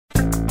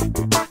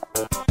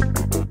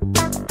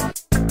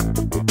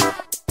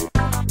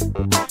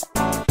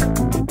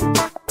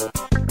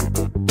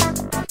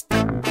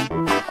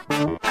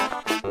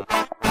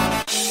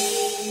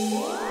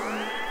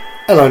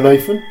Hello,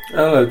 Nathan.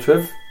 Hello,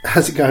 Trev.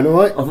 How's it going,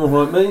 alright? I'm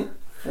alright, mate.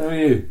 How are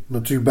you?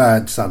 Not too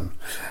bad, son.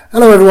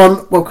 Hello,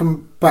 everyone.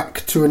 Welcome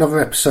back to another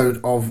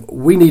episode of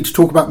We Need to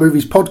Talk About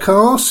Movies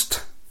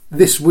podcast.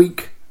 This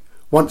week,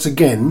 once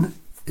again,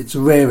 it's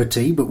a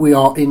rarity, but we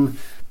are in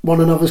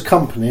one another's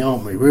company,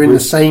 aren't we? We're in the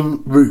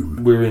same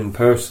room. We're in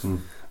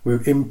person.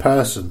 We're in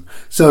person.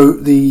 So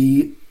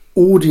the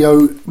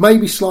audio may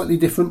be slightly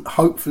different.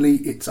 Hopefully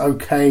it's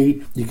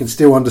okay. You can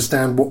still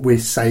understand what we're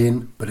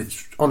saying, but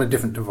it's on a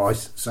different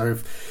device. So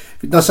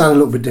if it does sound a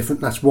little bit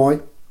different, that's why.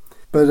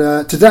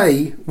 But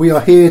today we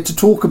are here to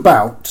talk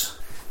about...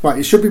 Right,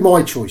 it should be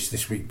my choice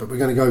this week, but we're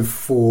going to go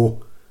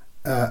for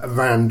a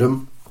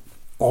random,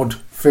 odd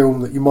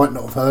film that you might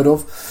not have heard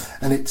of.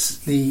 And it's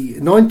the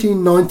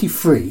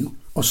 1993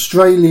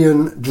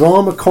 Australian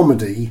drama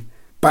comedy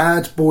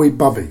Bad Boy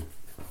BUBBY,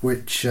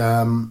 which...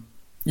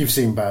 You've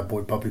seen Bad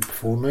Boy BUBBY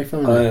before,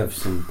 Nathan? I have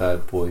seen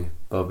Bad Boy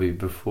BUBBY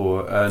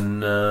before,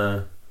 and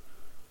I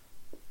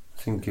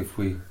think if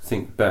we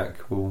think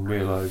back, we'll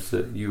realise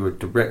that you were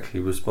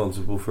directly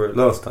responsible for it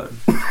last time.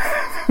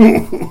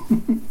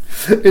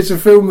 It's a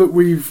film that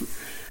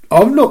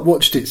I've not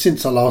watched it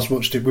since I last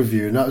watched it with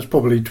you, and that was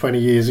probably 20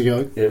 years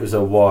ago. It was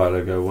a while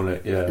ago,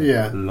 wasn't it?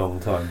 Yeah. A long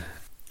time.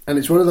 And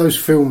it's one of those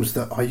films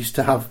that I used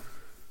to have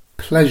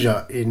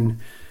pleasure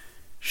in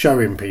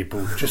showing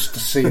people, just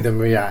to see them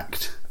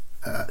react.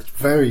 It's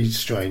very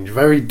strange,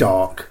 very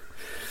dark,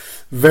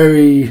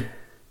 very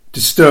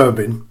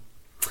disturbing.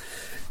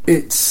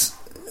 It's,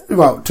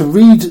 well, to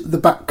read the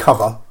back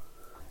cover,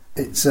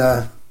 it's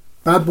Bad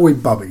Boy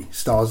BUBBY,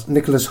 stars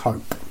Nicholas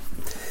Hope.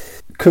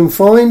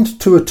 Confined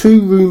to a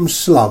 2-room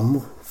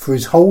slum for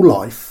his whole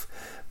life,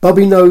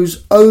 Bubby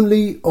knows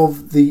only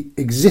of the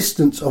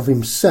existence of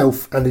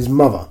himself and his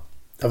mother,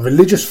 a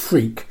religious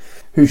freak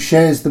who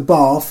shares the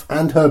bath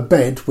and her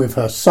bed with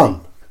her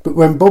son. But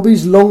when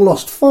Bobby's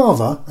long-lost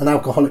father, an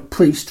alcoholic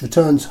priest,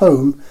 returns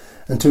home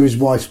and to his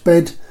wife's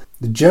bed,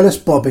 the jealous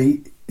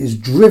Bobby is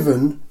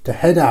driven to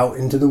head out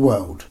into the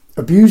world.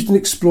 Abused and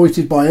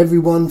exploited by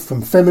everyone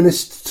from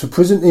feminists to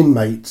prison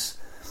inmates,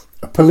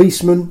 a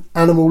policeman,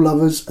 animal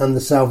lovers and the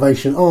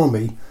Salvation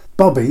Army,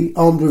 Bobby,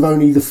 armed with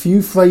only the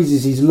few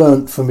phrases he's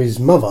learnt from his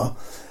mother,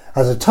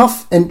 has a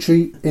tough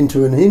entry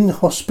into an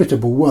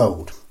inhospitable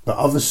world. But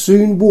others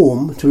soon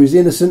warm to his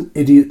innocent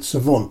idiot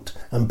savant,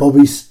 and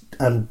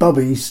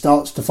Bubby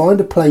starts to find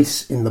a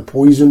place in the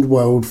poisoned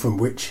world from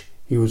which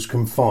he was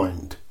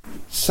confined.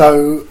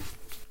 So...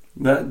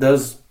 That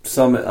does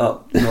sum it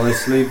up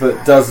nicely,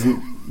 but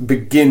doesn't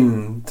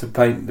begin to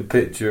paint the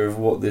picture of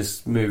what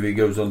this movie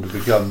goes on to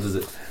become, does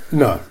it?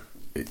 No.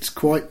 It's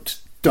quite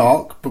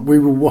dark, but we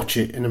will watch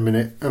it in a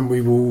minute, and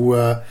we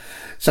will...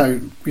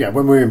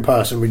 when we're in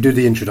person, we do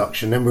the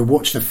introduction, then we'll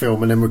watch the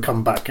film, and then we'll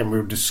come back and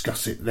we'll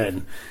discuss it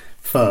then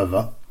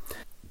further.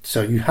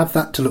 So you have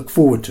that to look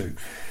forward to.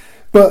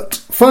 But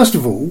first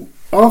of all,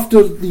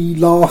 after the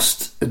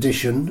last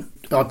edition,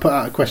 I put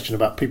out a question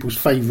about people's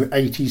favourite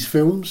 80s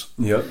films.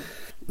 Yep.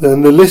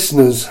 Then the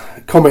listeners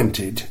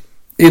commented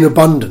in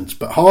abundance,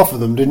 but half of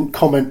them didn't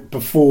comment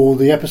before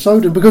the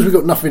episode. And because we've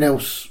got nothing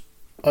else,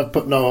 I've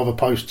put no other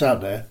posts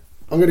out there.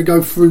 I'm going to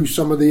go through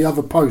some of the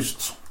other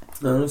posts.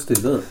 No, let's do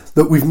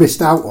that we've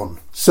missed out on.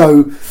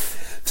 So,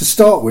 to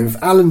start with,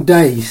 Alan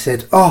Day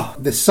said,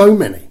 there's so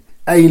many.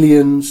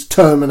 Aliens,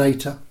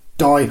 Terminator,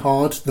 Die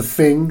Hard, The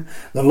Thing,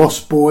 The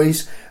Lost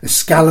Boys,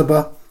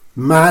 Excalibur,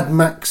 Mad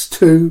Max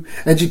 2,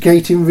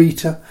 Educating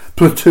Rita,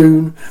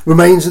 Platoon,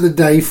 Remains of the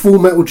Day, Full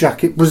Metal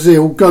Jacket,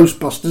 Brazil,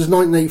 Ghostbusters,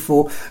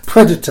 1984,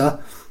 Predator,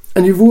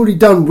 and you've already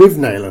done with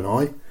Nail and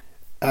I.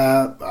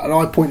 And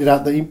I pointed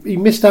out that he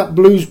missed out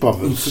Blues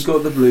Brothers. He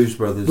forgot the Blues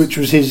Brothers. Which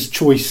was his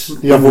choice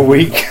the other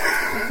week.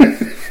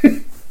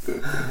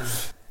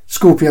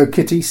 Scorpio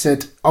Kitty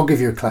said, I'll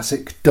give you a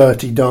classic,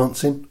 Dirty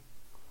Dancing.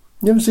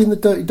 You ever seen the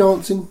Dirty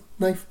Dancing,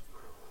 Nath?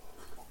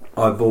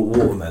 I bought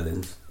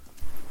watermelons.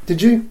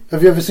 Did you?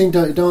 Have you ever seen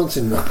Dirty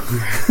Dancing, though?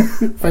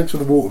 Thanks for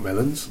the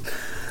watermelons.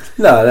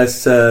 No,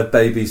 that's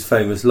Baby's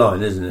famous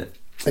line, isn't it?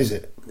 Is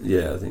it?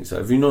 Yeah, I think so.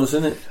 Have you not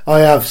seen it? I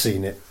have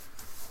seen it.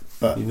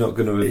 But you're not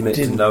going to admit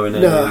to knowing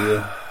it?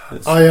 No,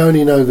 I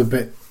only know the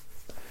bit,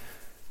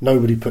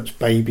 nobody puts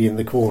baby in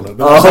the corner.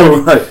 But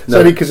it's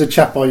only because a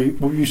chap I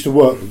used to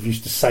work with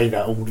used to say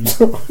that all the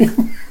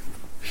time.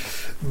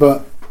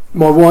 But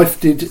my wife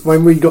did,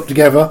 when we got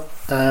together,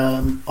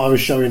 I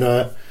was showing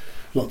her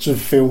lots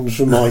of films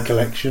from my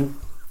collection.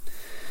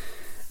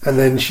 And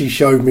then she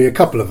showed me a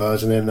couple of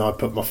hers, and then I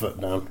put my foot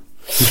down.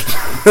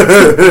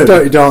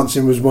 Dirty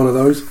Dancing was one of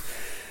those.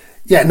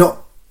 Yeah,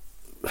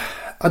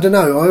 I don't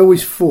know, I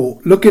always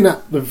thought, looking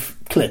at the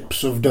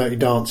clips of Dirty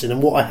Dancing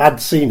and what I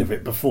had seen of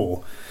it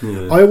before,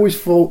 I always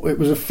thought it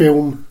was a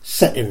film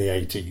set in the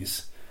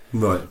 80s.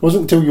 Right. It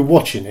wasn't until you're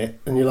watching it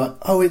and you're like,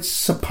 it's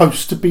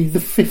supposed to be the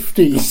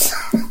 50s.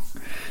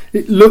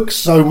 It looks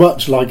so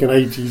much like an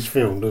 80s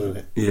film, doesn't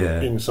it?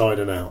 Yeah. Inside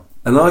and out.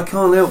 And I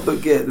can't help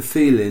but get the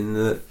feeling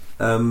that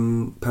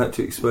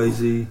Patrick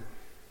Swayze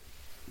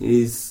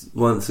is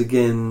once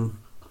again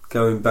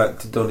going back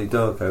to Donnie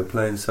Darko,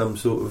 playing some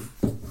sort of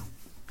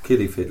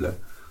kiddie fiddler.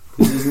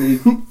 Isn't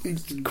he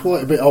He's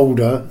quite a bit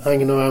older,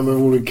 hanging around with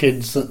all the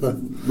kids at the...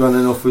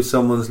 running off with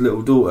someone's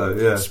little daughter?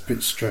 Yeah, It's a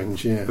bit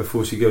strange, yeah.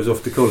 before she goes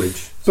off to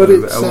college. But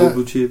So it's, how old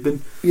would she have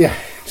been? Yeah,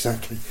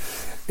 exactly.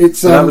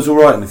 It's And that was all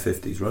right in the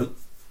 50s, right?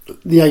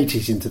 the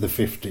 80s into the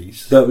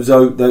 50s.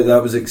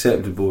 That was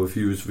acceptable if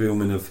you was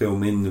filming a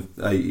film in the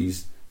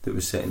 80s that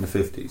was set in the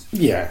 50s.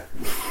 Yeah.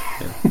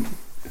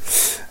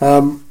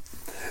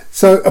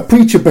 So a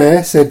preacher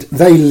bear said,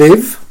 "They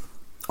live.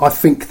 I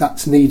think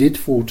that's needed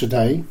for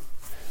today."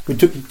 We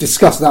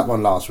discussed that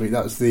one last week.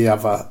 That was the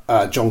other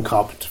John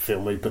Carpenter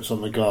film where he puts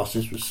on the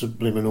glasses with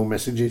subliminal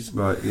messages.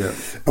 Right, yeah.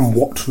 And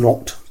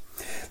whatnot.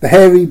 The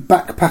Hairy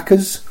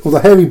Backpackers, or the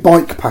Hairy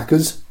Bike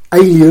Packers,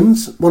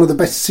 Aliens, one of the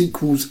best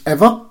sequels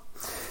ever.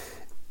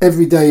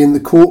 Every day in the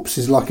corpse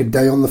is like a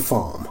day on the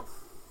farm.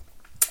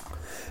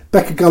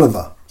 Becca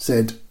Gulliver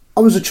said, "I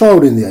was a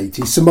child in the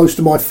 80s, so most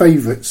of my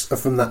favourites are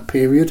from that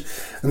period,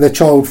 and they're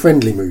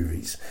child-friendly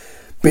movies.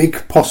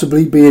 Big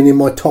possibly being in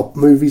my top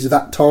movies of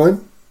that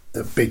time."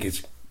 Big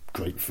is a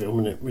great film,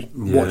 isn't it? We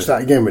watched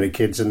that again with the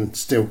kids and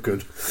still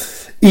good.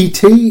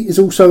 E.T. is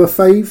also a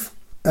fave.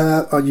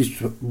 I used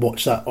to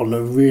watch that on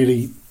a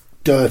really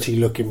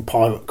dirty-looking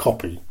pirate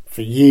copy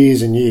for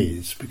years and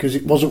years because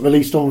it wasn't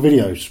released on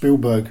video.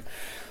 Spielberg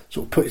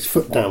sort of put his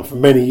foot down for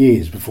many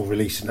years before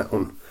releasing that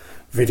on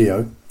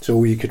video, so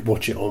all you could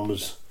watch it on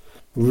was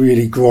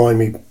really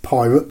grimy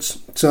pirates.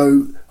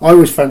 So I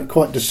always found it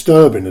quite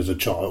disturbing as a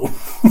child,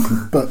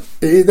 but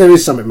there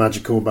is something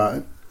magical about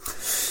it.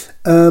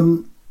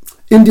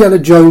 Indiana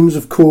Jones,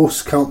 of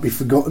course, can't be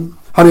forgotten.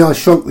 Honey, I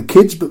Shrunk the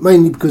Kids, but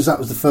mainly because that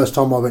was the first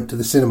time I went to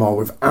the cinema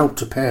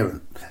without a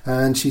parent.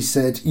 And she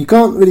said, "You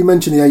can't really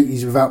mention the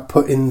 80s without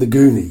putting the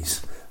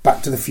Goonies,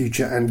 Back to the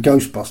Future and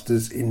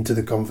Ghostbusters into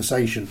the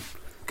conversation."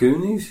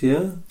 Goonies,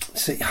 yeah.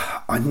 See,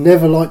 I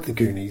never liked the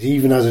Goonies,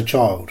 even as a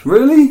child.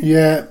 Really?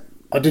 Yeah,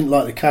 I didn't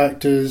like the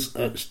characters.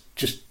 It's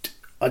just,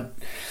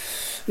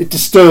 it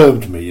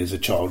disturbed me as a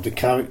child, the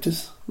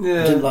characters.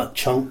 Yeah. I didn't like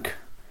Chunk.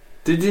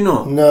 Did you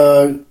not?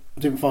 No, I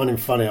didn't find him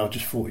funny. I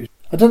just thought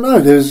I don't know.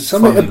 There's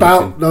something Funny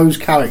about looking. those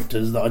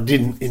characters that I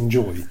didn't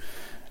enjoy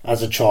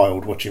as a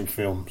child watching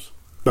films.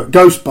 But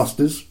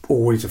Ghostbusters,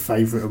 always a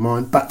favourite of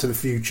mine. Back to the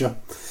Future.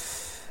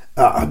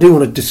 I do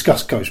want to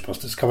discuss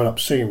Ghostbusters coming up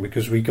soon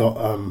because we got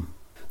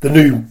the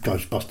new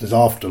Ghostbusters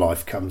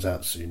Afterlife comes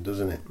out soon,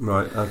 doesn't it?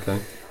 Right, okay.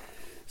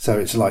 So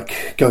it's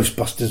like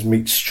Ghostbusters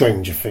meets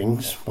Stranger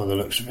Things by the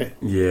looks of it.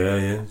 Yeah,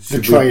 yeah. The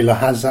trailer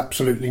has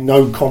absolutely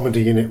no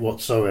comedy in it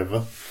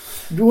whatsoever.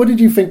 What did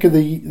you think of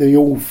the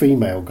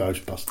all-female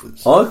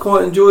Ghostbusters? I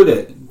quite enjoyed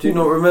it. Do you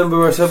not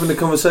remember us having a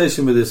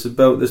conversation with us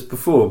about this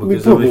before? We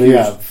Because I'm a probably huge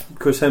have.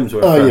 Chris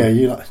Hemsworth Oh fan. yeah,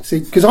 you like see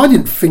because I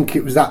didn't think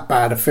it was that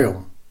bad a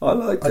film. I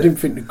liked it. I didn't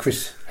think that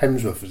Chris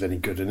Hemsworth was any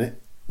good in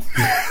it.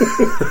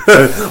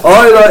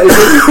 I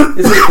like.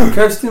 Is it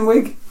Kirsten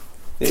Wiig?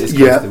 It is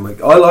Yeah. Kirsten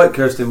Wiig. I like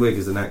Kirsten Wiig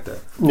as an actor.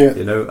 Yeah,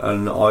 You know,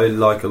 and I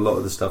like a lot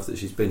of the stuff that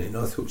she's been in.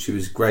 I thought she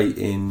was great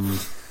in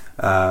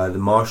The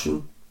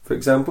Martian, for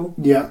example.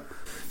 yeah,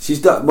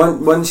 She's done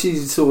when she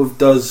sort of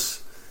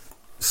does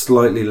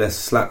slightly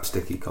less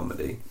slapsticky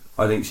comedy.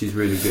 I think she's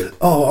really good.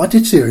 Oh, I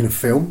did see her in a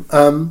film,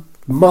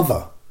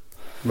 Mother,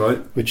 Right?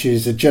 which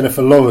is a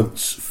Jennifer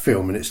Lawrence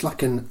film, and it's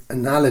like an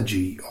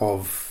analogy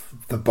of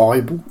the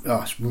Bible.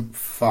 Oh, it's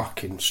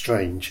fucking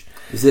strange.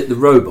 Is it The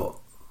Robot?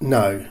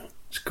 No,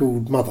 it's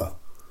called Mother.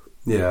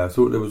 Yeah, I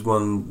thought there was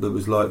one that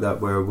was like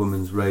that where a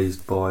woman's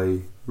raised by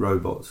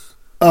robots.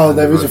 Oh, And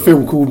there the is a robot.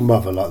 film called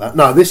Mother like that.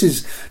 No, this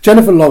is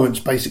Jennifer Lawrence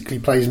basically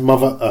plays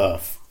Mother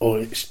Earth,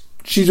 or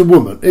she's a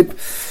woman.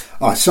 It's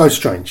so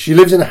strange. She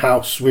lives in a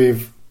house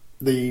with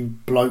the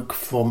bloke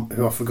from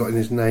who I've forgotten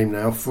his name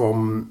now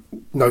from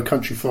No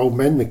Country for Old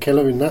Men, the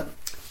killer in that.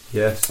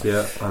 Yes,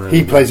 yeah. I know.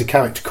 He plays a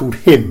character called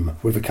Him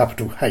with a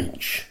capital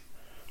H.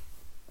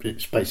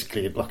 It's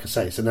basically, like I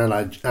say, it's an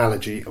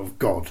analogy of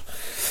God.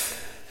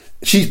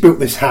 She's built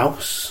this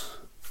house,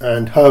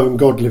 and her and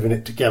God live in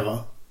it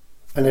together.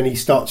 And then he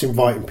starts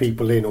inviting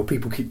people in, or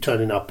people keep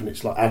turning up, and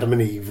it's like Adam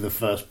and Eve, the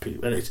first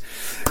people. And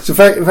it's a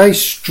very, very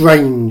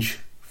strange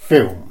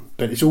film,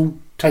 but it all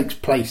takes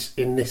place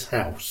in this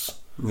house,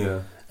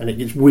 Yeah. and it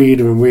gets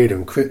weirder and weirder.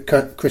 And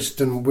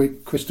Kristen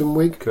Wiig.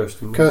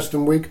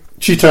 Kirsten.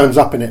 She turns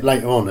up in it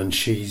later on, and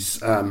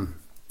she's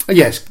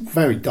it's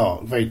very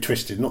dark, very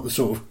twisted. Not the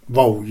sort of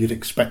role you'd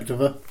expect of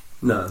her.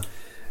 No.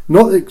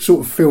 Not the sort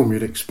of film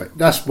you'd expect.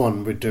 That's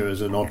one we'd do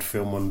as an odd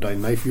film one day,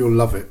 Nath. You'll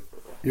love it.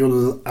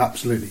 You'll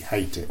absolutely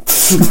hate it.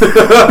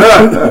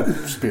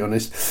 Let's be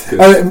honest.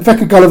 And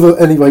Becca Gulliver,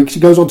 anyway, she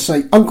goes on to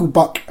say, Uncle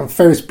Buck and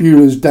Ferris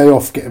Bueller's Day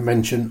Off get a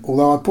mention,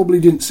 although I probably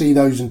didn't see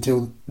those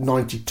until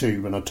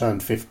 92 when I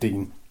turned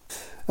 15.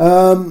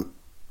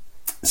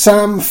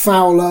 Sam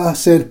Fowler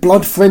said,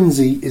 Blood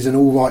Frenzy is an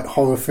alright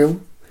horror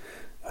film.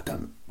 I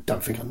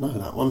don't think I know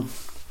that one.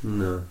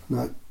 No.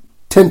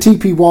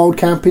 10TP Wild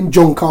Camping,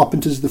 John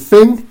Carpenter's The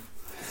Thing.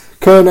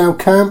 Kernow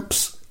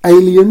Camps,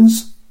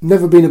 Aliens.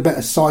 Never been a better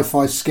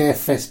sci-fi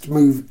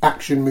scarefest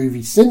action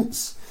movie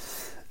since.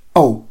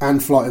 Oh,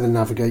 and Flight of the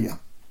Navigator.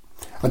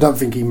 I don't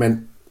think he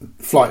meant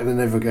Flight of the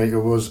Navigator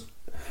was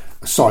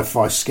a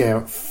sci-fi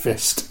scare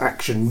fest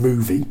action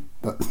movie.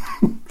 But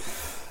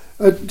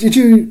did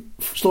you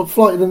start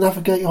Flight of the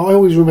Navigator? I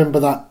always remember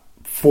that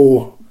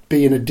for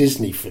being a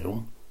Disney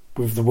film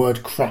with the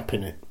word crap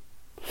in it.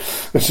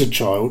 As a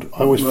child,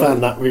 I always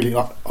found that really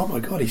like, oh my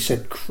god, he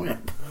said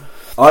crap.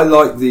 I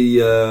like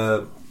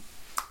the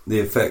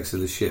effects of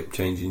the ship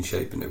changing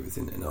shape and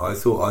everything. And I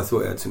thought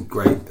it had some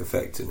great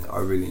effects in it. I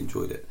really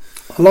enjoyed it.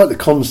 I like the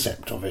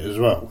concept of it as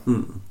well,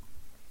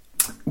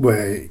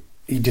 where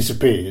he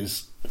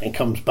disappears and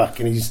comes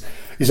back, and his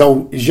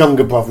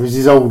younger brother is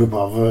his older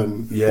brother,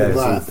 and yeah, all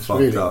that. it's all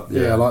fucked up.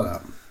 Yeah, I like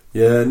that.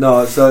 Yeah,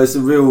 no, so it's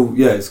a real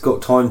it's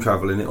got time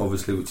travel in it,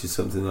 obviously, which is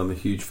something I'm a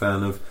huge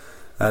fan of,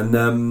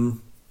 and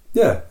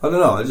yeah, I don't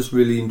know, I just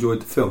really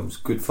enjoyed the film. It's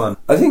good fun.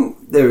 I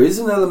think there is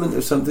an element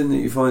of something that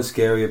you find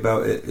scary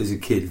about it as a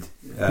kid,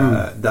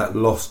 that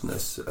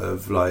lostness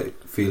of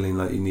like feeling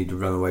like you need to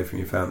run away from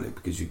your family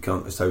because you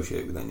can't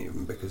associate with any of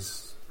them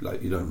because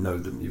like you don't know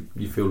them.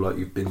 You feel like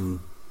you've been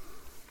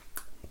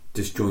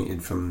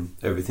disjointed from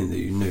everything that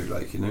you knew,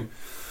 like, you know.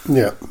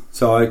 Yeah.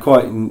 So I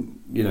quite,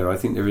 you know, I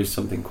think there is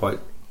something quite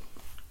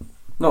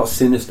not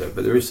sinister,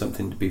 but there is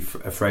something to be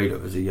afraid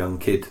of as a young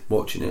kid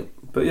watching it.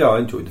 But yeah, I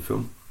enjoyed the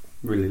film.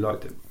 Really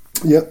liked it.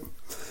 Yep.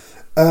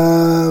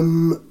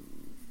 Quentin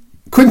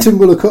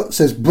Willicott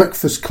says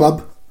Breakfast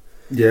Club.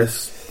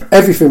 Yes.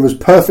 Everything was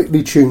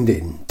perfectly tuned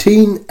in.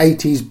 Teen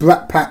 80s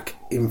Brat Pack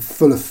in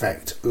full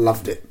effect.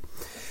 Loved it.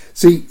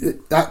 See,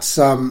 that's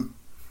oh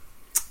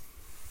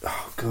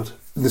god,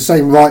 the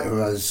same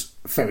writer as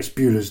Ferris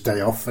Bueller's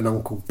Day Off and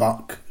Uncle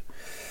Buck.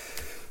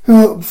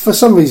 For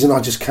some reason,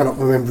 I just cannot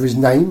remember his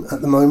name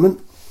at the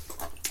moment.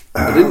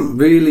 I didn't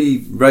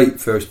really rate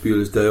Ferris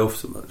Bueller's Day Off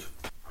so much.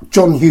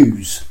 John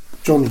Hughes.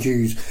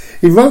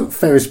 He wrote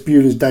Ferris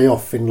Bueller's Day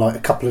Off in like a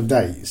couple of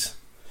days.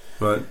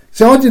 Right.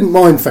 So I didn't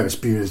mind Ferris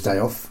Bueller's Day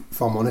Off,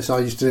 if I'm honest.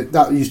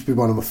 That used to be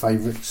one of my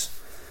favourites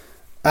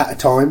at a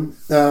time.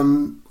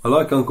 I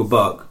like Uncle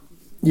Buck.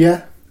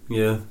 Yeah.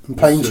 Yeah. And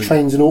Planes,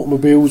 Trains and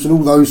Automobiles and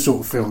all those sort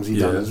of films he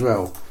done as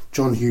well.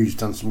 John Hughes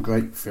done some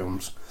great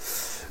films.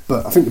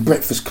 But I think The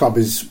Breakfast Club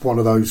is one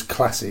of those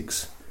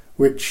classics,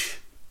 which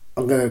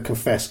I'm going to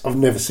confess, I've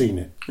never seen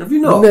it. Have you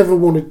not? I never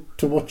wanted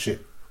to watch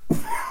it.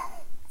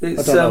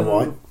 It's, I don't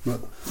know why.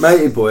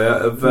 Matey Boy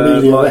out of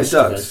Mighty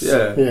Ducks.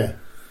 Yeah.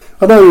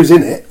 I know who's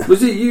in it.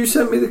 Was it you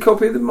sent me the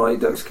copy of the Mighty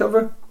Ducks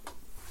cover?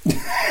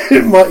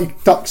 Mighty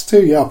Ducks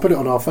too, yeah. I put it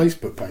on our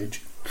Facebook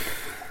page.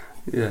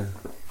 Yeah.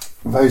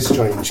 Very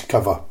strange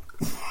cover.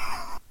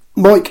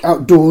 Mike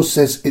Outdoors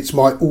says it's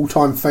my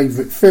all-time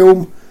favourite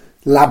film,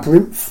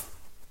 Labyrinth.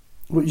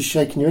 What are you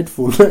shaking your head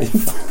for,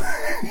 Dave?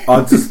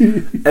 I just,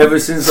 ever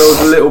since I was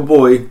a little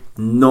boy,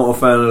 not a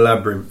fan of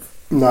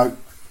Labyrinth. No.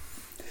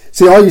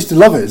 See, I used to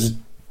love it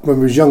when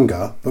we was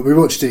younger, but we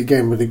watched it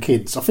again with the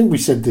kids. I think we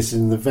said this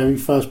in the very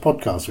first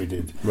podcast we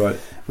did. Right.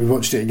 We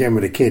watched it again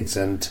with the kids,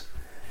 and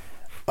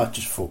I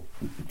just thought,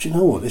 do you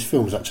know what? This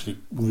film's actually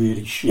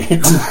really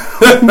shit.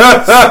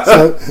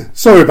 So,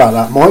 sorry about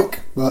that, Mike.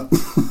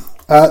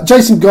 But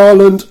Jason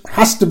Garland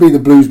has to be the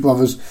Blues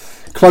Brothers,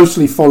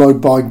 closely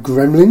followed by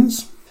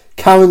Gremlins.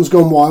 Karen's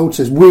Gone Wild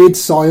says Weird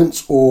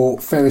Science or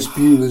Ferris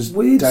Bueller's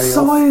Weird Day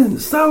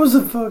Science. Off. That was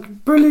a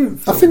fucking brilliant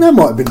film. I think that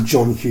might have been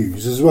John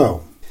Hughes as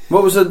well.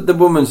 What was the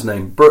woman's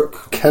name?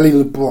 Brooke? Kelly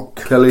LeBrock.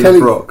 Kelly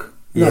LeBrock.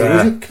 No, yeah.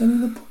 was it Kelly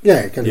LeBrock?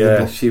 Yeah, Kelly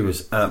LeBrock. She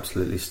was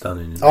absolutely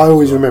stunning. I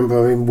always remember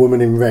her in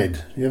Woman in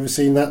Red. You ever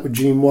seen that with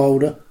Gene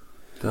Wilder?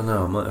 Don't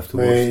know, I might have to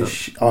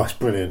watch that. It's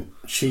brilliant.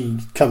 She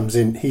comes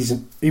in,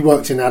 he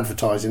works in an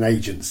advertising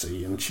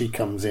agency, and she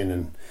comes in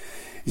and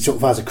he sort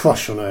of has a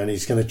crush on her, and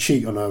he's going to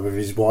cheat on her with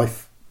his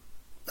wife.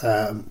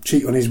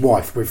 Cheat on his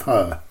wife with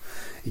her.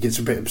 He gets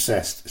a bit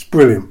obsessed. It's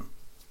brilliant.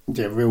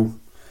 Yeah, real.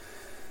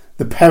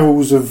 The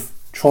perils of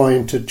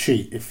trying to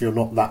cheat if you're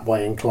not that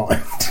way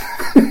inclined.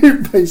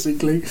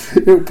 Basically,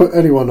 it'll put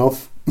anyone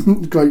off.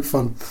 Great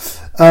fun.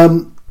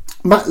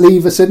 Matt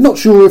Lever said, not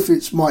sure if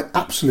it's my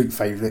absolute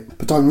favourite,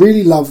 but I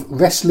really love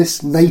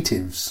Restless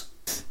Natives.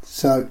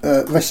 So,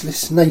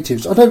 Restless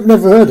Natives.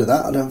 Never heard of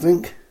that, I don't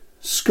think.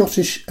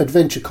 Scottish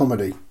adventure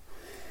comedy.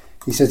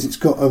 He says it's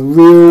got a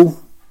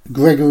real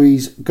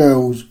Gregory's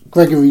Girls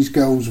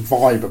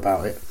vibe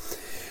about it,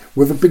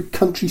 with a big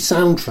country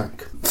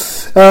soundtrack.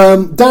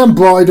 Dan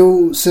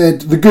Bridle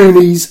said The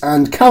Goonies,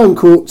 and Karen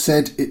Court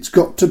said it's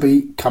got to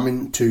be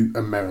Coming to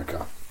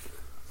America.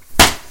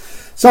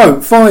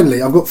 So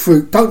finally I've got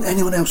through. Don't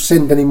anyone else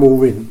send any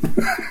more in.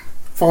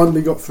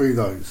 Finally got through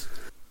those.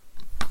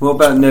 What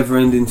about Never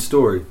Ending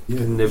Story?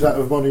 Yeah, is that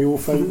one of your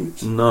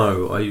favourites?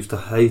 No, I used to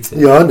hate it.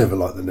 Yeah, I never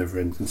liked the Never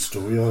Ending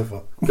Story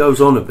either. It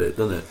goes on a bit,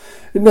 doesn't it?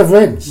 It never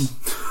ends.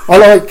 I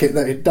like it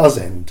that it does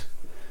end.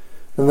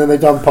 And then they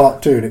done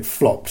part 2 and it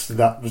flops.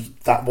 That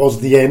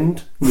was the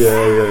end.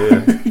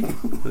 Yeah.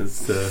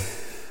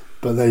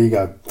 But there you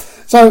go.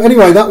 So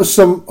anyway, that was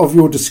some of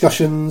your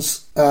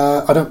discussions.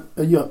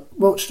 You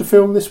watched a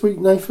film this week,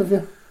 Nath, have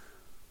you?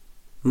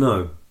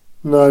 No.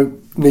 No,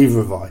 neither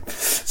have I.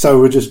 So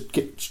we'll just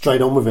get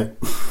straight on with it.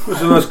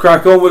 So let's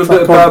crack on with a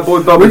bit of Bad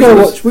Boy Bubby.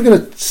 We're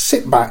going to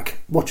sit back,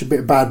 watch a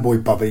bit of Bad Boy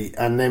Bubby,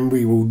 and then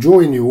we will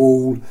join you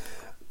all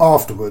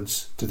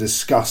afterwards to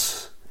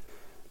discuss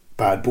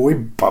Bad Boy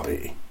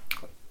Bubby.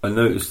 I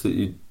noticed that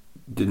you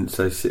didn't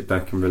say sit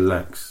back and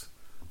relax.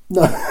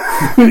 No,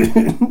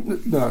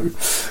 no,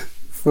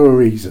 for a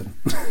reason.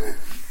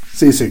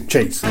 See you soon.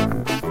 Cheers. Them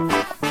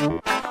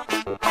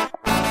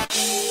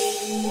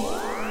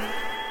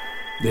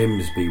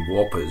must be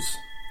whoppers.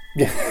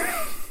 Yeah.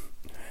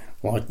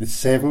 Like the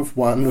seventh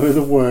wonder of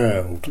the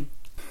world.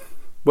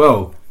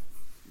 Well,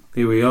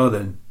 here we are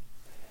then.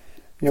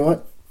 You know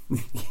what?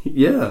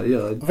 Yeah.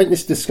 I think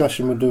this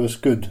discussion will do us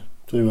good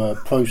to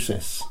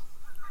process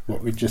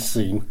what we've just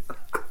seen.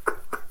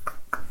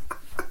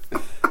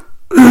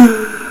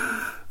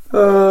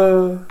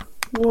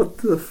 What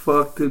the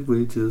fuck did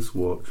we just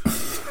watch?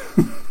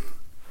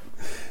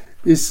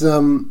 It's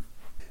a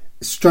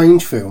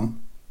strange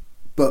film,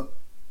 but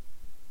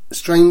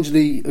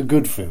strangely a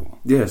good film.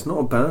 Yeah, it's not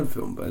a bad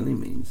film by any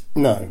means.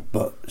 No,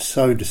 but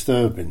so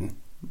disturbing.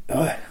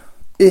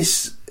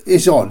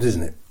 It's odd,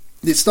 isn't it?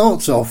 It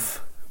starts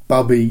off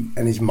Bubby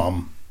and his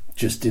mum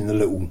just in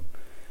the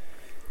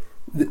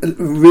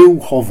real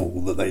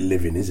hovel that they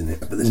live in, isn't it?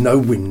 But there's no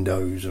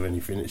windows or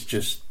anything. It's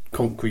just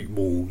concrete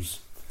walls.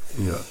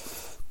 Yeah.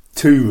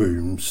 2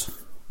 rooms,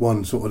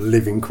 one sort of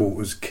living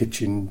quarters,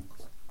 kitchen,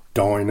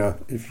 diner,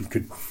 if you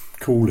could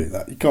call it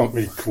that. You can't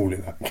really call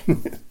it that,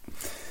 can you?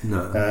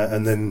 No.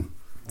 And then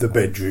the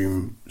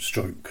bedroom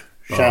stroke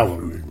shower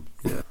room.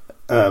 Yeah.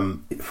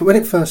 When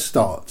it first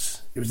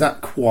starts, it was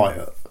that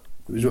quiet.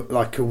 It was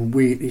like a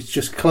weird. It's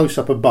just close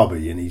up of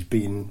Bubby, and he's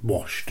being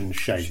washed and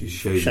shaved,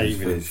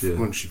 shaving his face,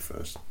 wasn't she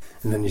first?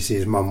 And then you see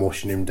his mum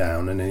washing him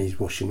down, and then he's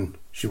watching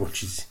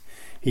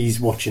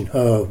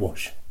her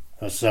wash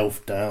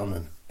herself down,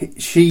 and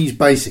she's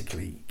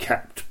basically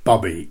kept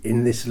Bubby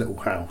in this little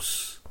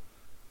house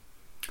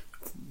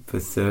for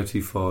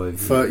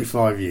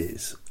 35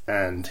 years,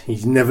 and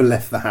he's never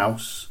left the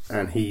house,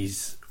 and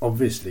he's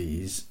an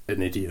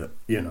idiot,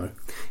 you know.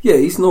 Yeah,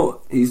 he's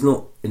not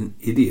an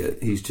idiot,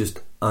 he's just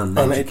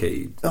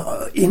uneducated.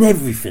 In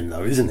everything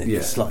though, isn't it? Yeah.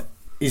 It's like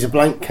he's a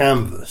blank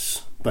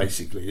canvas,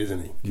 basically,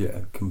 isn't he?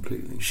 Yeah,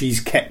 completely. She's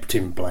kept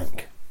him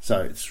blank,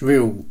 so it's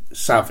real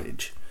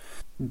savage.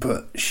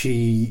 But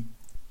she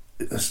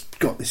has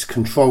got this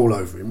control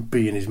over him,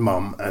 being his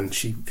mum, and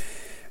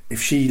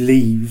if she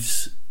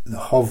leaves the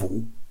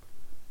hovel,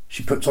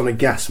 she puts on a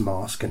gas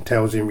mask and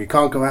tells him, "You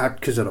can't go out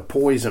because of the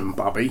poison,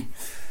 Bubby."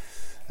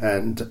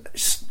 And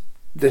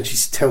then she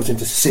tells him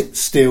to sit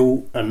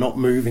still and not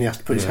move, and he has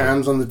to put his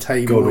hands on the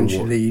table when she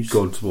leaves.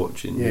 God's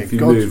watching. Yeah, if you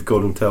move,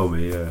 God will tell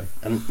me. Yeah,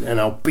 and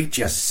I'll beat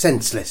you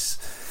senseless.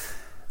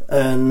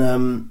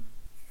 And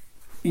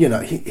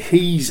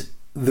he's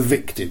the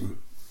victim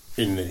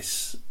in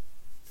this.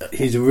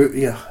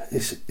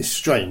 It's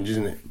strange,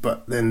 isn't it?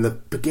 But then the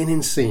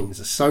beginning scenes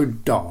are so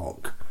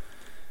dark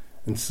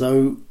and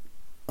so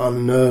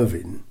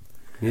unnerving.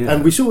 Yeah.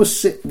 And we sort of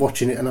sit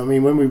watching it, and I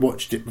mean, when we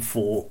watched it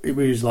before, it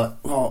was like,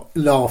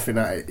 laughing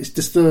at it. It's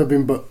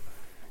disturbing, but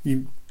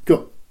you've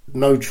got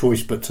no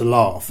choice but to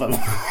laugh.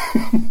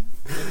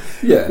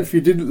 Yeah. If you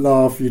didn't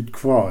laugh, you'd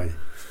cry.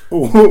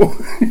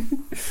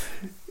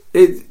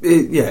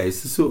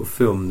 It's the sort of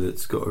film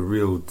that's got a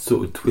real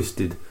sort of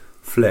twisted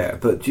flair.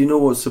 But do you know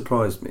what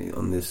surprised me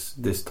on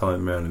this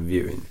time round of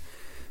viewing?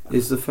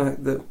 Is the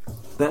fact that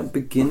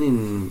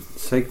beginning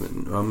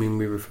segment, I mean,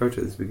 we refer to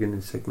it as the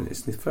beginning segment,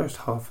 it's the first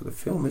half of the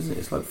film, isn't it?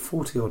 It's like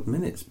 40 odd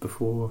minutes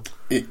before.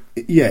 It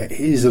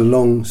is a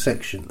long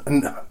section.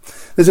 And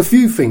there's a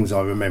few things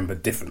I remember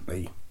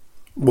differently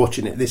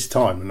watching it this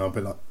time, and I'll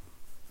be like,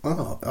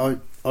 I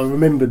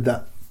remembered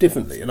that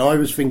differently. And I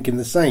was thinking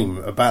the same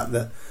about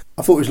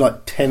I thought it was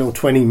like 10 or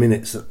 20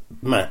 minutes at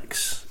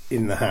max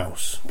in the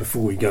house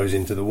before he goes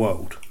into the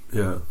world.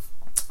 Yeah.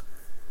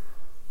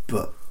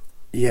 But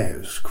yeah, it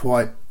was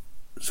quite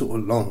sort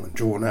of long and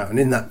drawn out, and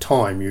in that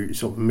time you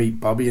sort of meet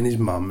Bubby and his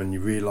mum, and you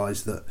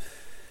realise that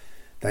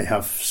they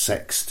have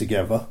sex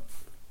together.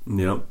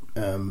 Yep.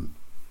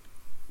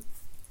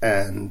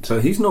 And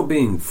so he's not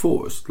being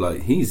forced,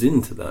 like he's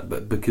into that,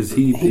 but because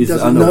he is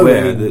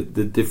unaware that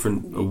the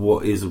different of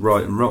what is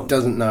right and wrong.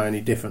 Doesn't know any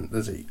different,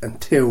 does he?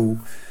 Until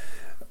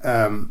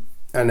and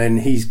then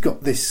he's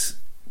got this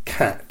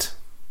cat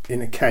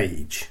in a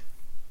cage,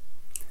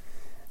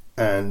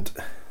 and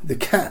the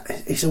cat,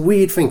 it's a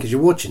weird thing because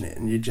you're watching it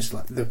and you're just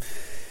like,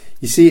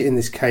 you see it in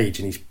this cage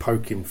and he's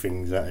poking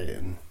things at it,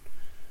 and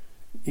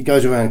he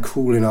goes around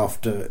calling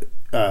after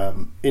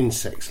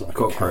insects like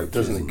a cat,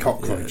 doesn't he?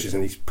 Cockroaches,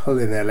 and he's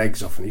pulling their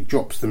legs off and he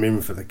drops them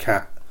in for the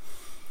cat.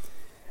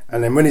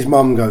 And then when his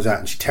mum goes out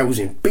and she tells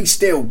him, "Be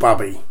still,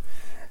 Bubby,"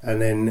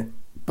 and then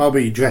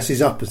Bubby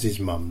dresses up as his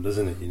mum,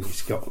 doesn't he? And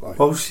he's got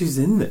like, she's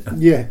in there.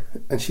 Yeah,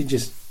 and she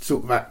just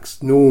sort of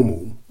acts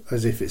normal,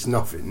 as if it's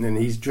nothing, and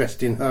he's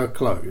dressed in her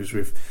clothes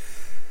with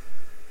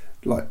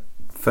like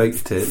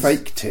fake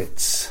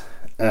tits,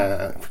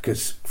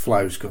 because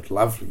Flo's got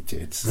lovely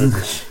tits.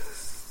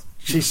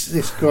 She's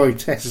this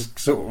grotesque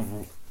sort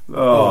of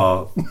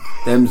Oh,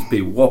 them's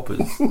be whoppers.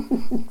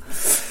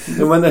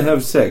 And when they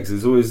have sex,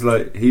 it's always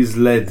like he's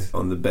led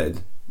on the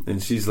bed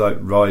and she's like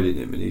riding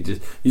him,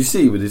 and you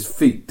see with his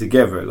feet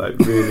together, like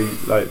really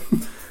like,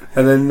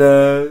 and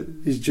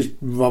then he's just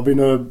rubbing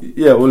her.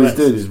 Yeah, all he's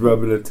doing is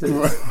rubbing her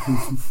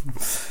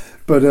tits.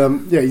 But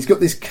he's got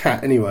this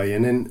cat anyway,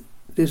 and then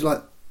there's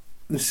like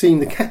the scene.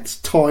 The cat's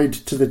tied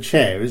to the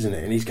chair, isn't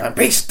it? And he's going,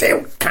 "Be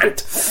still,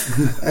 cunt!"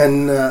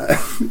 And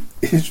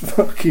he's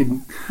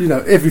fucking,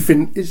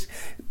 everything is.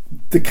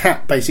 The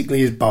cat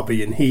basically is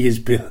Bubby, and he is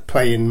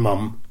playing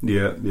mum.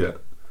 Yeah, yeah.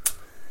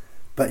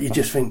 But you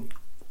just think,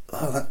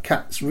 oh, that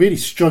cat's really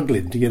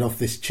struggling to get off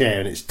this chair,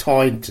 and it's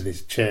tied to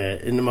this chair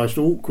in the most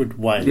awkward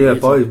way. Yeah,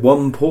 by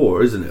one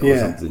paw, isn't it? Or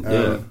something.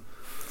 Yeah.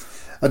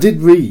 I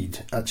did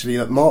read, actually,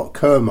 that Mark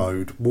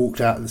Kermode walked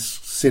out of the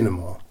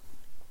cinema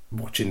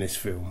watching this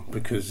film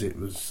because it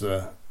was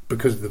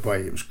because of the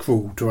way it was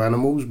cruel to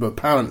animals, but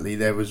apparently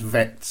there was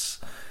vets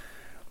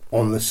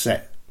on the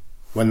set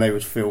when they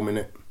was filming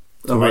it.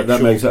 Oh, right,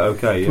 that makes it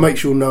okay, yeah. To make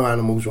sure no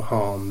animals were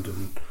harmed.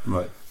 And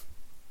right.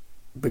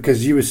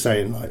 Because you were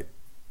saying, like,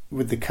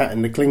 with the cat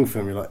in the cling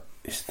film, you're like,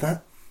 is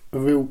that a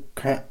real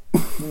cat?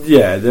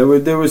 Yeah, there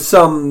were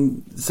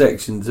some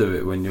sections of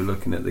it when you're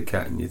looking at the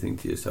cat and you think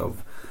to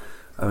yourself,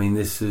 I mean,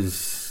 this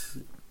is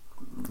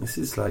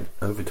like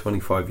over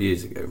 25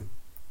 years ago.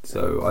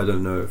 So I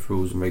don't know if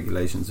rules and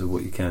regulations of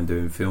what you can do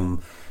in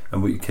film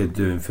and what you could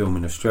do in film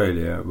in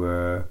Australia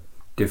were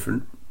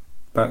different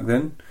back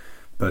then.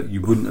 But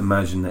you wouldn't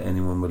imagine that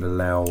anyone would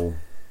allow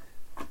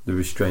the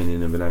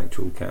restraining of an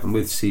actual cat. And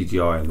with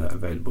CGI and that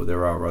available,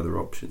 there are other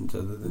options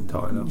other than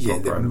tying up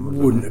proper animals.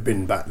 Wouldn't have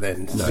been back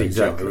then. No, CGI,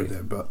 exactly.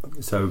 There, but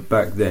so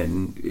back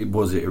then,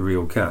 was it a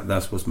real cat?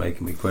 That's what's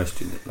making me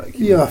question it. Like,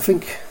 I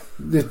think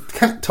the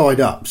cat tied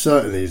up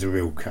certainly is a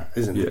real cat,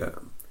 isn't it? Yeah.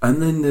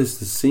 And then there's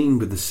the scene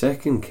with the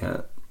second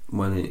cat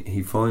when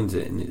he finds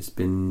it and it's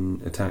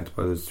been attacked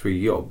by those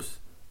 3 yobs.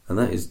 And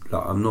that is,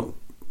 like,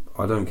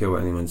 I don't care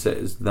what anyone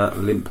says, that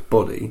limp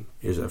body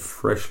is a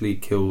freshly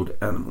killed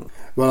animal.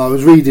 Well, I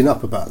was reading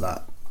up about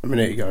that a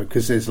minute ago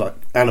because there's like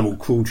animal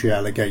cruelty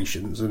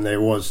allegations, and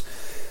there was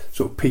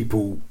sort of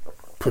people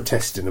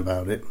protesting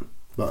about it.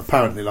 But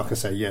apparently, like I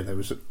say, there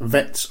was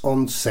vets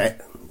on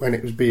set when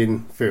it was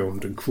being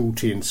filmed and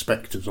cruelty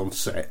inspectors on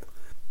set.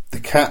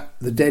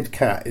 The dead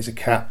cat is a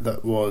cat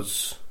that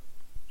was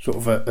sort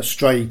of a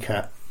stray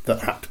cat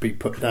that had to be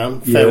put down.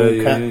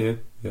 Feral cat. Yeah.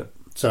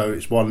 So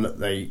it's one that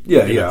they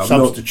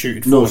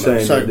substituted not for.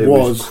 Saying so that it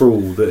was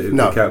cruel that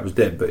the cat was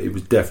dead, but it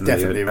was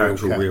definitely an a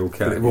actual real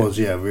cat. But it was,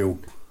 a real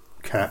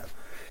cat.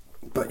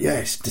 But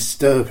it's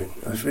disturbing.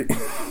 I think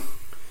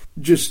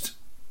just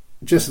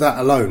that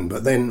alone.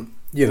 But then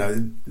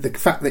the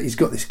fact that he's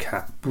got this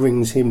cat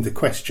brings him to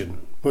question: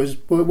 where's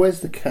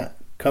the cat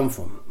come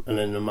from? And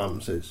then the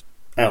mum says,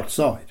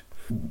 outside.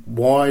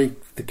 Why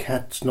the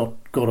cat's not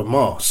got a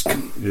mask?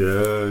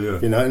 Yeah.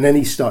 And then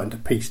he's starting to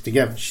piece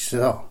together. She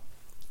said, "Oh,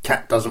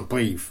 cat doesn't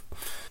breathe."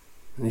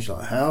 And he's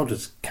like, "How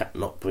does cat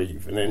not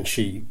breathe?" And then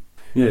she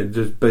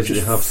just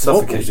basically half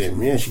suffocates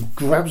him. Yeah, she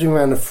grabs him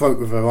around the throat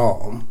with her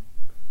arm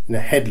in a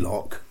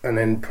headlock, and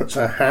then puts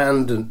her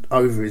hand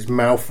over his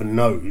mouth and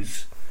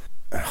nose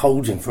and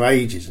holds him for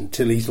ages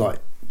until he's like,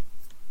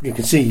 you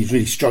can see he's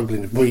really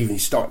struggling to breathe.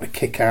 He's starting to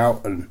kick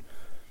out, and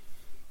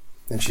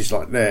then she's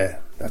like,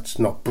 "There, that's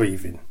not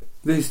breathing."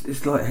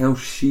 It's like how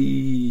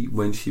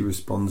when she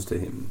responds to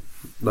him,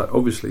 like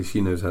obviously she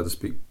knows how to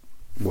speak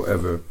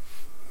whatever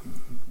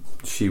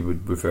she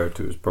would refer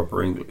to as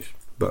proper English,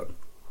 but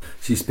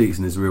she speaks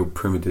in this real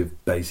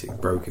primitive, basic,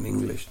 broken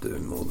English to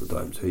him all the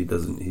time. So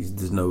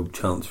there's no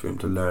chance for him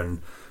to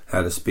learn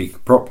how to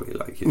speak properly,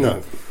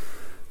 No.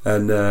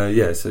 And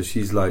so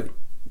she's like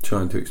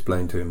trying to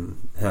explain to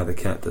him how the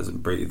cat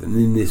doesn't breathe. And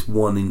in this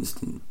one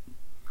instant,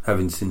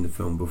 having seen the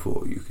film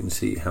before, you can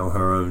see how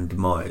her own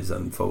demise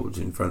unfolds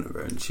in front of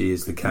her, and she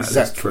is the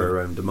catalyst for her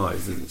own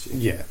demise, isn't she?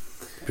 Yeah,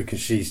 because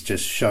she's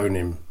just shown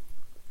him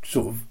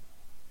sort of,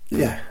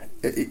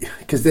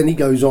 because then he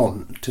goes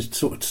on to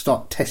sort of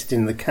start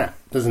testing the cat,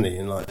 doesn't he?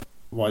 And like,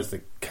 why is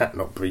the cat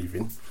not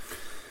breathing?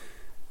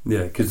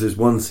 Yeah, because there's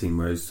one scene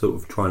where he's sort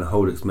of trying to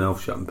hold its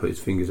mouth shut and put his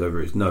fingers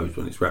over its nose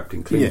when it's wrapped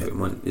in cling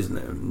film, isn't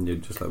it? And you're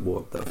just like,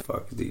 what the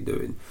fuck is he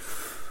doing?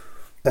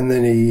 And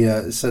then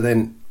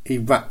he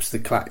wraps the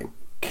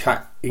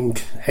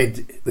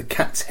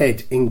cat's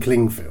head in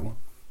cling film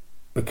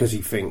because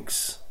he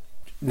thinks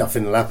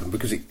nothing will happen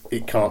because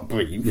it can't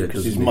breathe,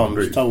 because his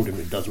mum's told him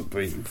it doesn't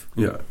breathe.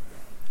 Yeah.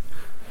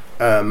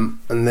 And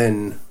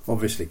then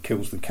obviously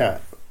kills the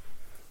cat.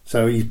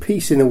 So he's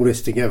piecing all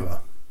this together,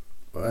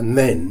 and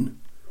then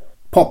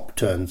Pop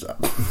turns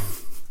up,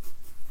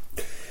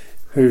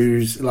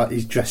 who's like,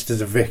 he's dressed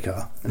as a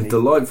vicar, a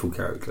delightful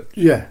character.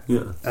 Yeah.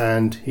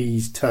 And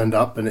he's turned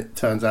up, and it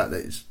turns out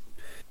that it's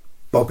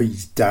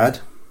Bobby's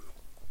dad,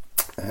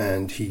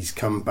 and he's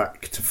come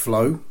back to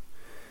Flo.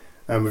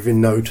 And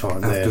within no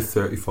time After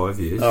 35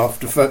 years.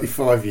 After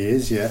 35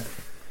 years, yeah. And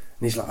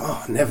he's like,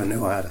 "Oh, I never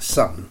knew I had a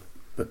son."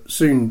 But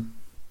soon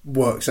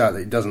works out that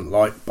he doesn't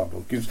like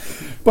Bubble, because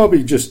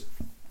Bobby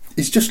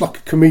he's just like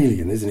a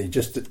chameleon, isn't he?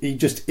 He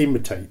just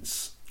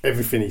imitates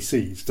everything he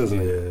sees, doesn't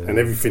he? And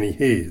everything he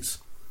hears.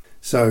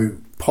 So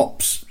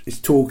Pops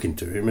is talking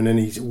to him, and then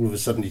he's all of a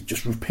sudden he's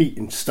just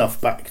repeating stuff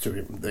back to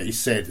him that he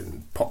said,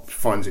 and Pops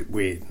finds it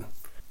weird.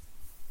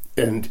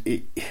 And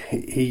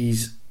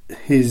his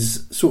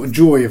sort of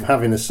joy of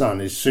having a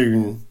son is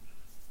soon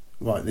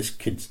like, this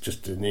kid's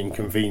just an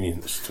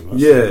inconvenience to us.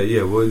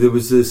 Yeah. Well, there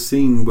was a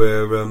scene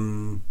where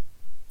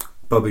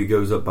Bubby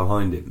goes up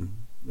behind him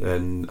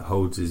and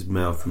holds his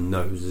mouth and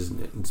nose,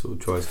 isn't it, and sort of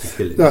tries to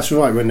kill him. That's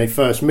right, when they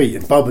first meet,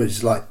 and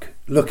Bubba's like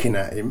looking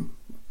at him,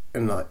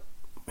 and like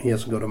he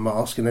hasn't got a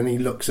mask, and then he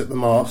looks at the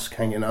mask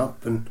hanging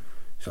up, and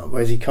he's like,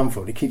 where's he come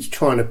from? He keeps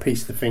trying to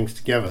piece the things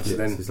together. So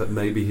then it's like,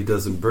 maybe he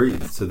doesn't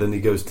breathe, so then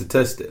he goes to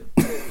test it.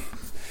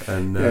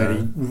 And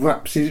he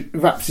wraps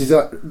his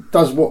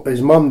does what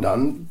his mum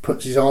done,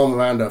 puts his arm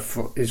around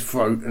his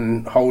throat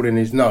and holding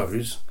his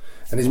nose,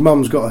 and his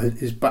mum's got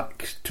his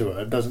back to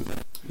her, doesn't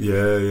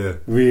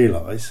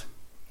realise.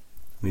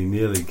 He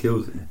nearly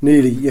kills him.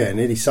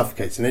 Nearly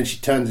suffocates, and then she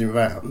turns him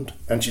around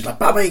and she's like,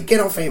 Bubby, get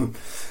off him.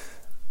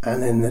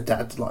 And then the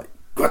dad's like,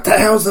 what the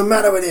hell's the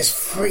matter with this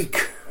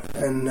freak?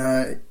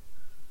 And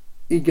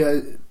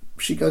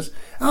she goes,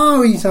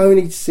 oh, he's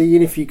only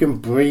seeing if you can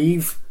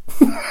breathe.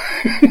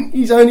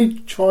 He's only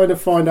trying to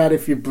find out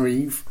if you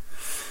breathe.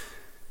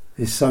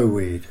 It's so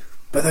weird.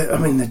 But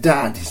the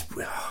dad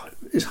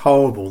is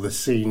horrible. The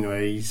scene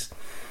where he's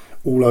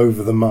all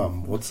over the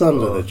mum. What's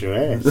under the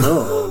dress?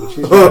 Oh,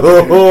 she's like,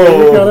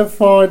 you gotta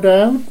find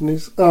out.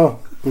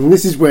 And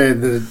this is where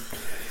the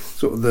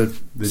sort of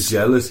the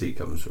jealousy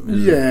comes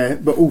from.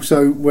 But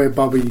also where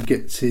Bubby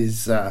gets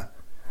his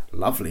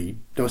lovely.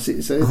 What's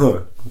it say?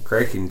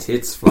 Cracking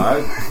tits,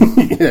 flag.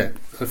 Yeah,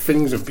 the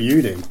things of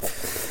beauty.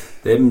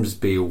 Them's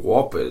be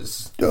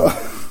whoppers.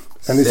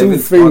 And it's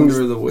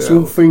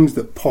all things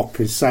that Pop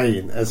is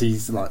saying as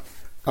he's like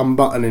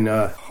unbuttoning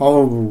a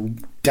horrible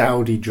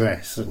dowdy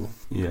dress and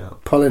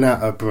pulling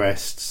out her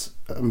breasts,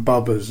 and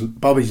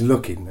Bubby's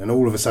looking, and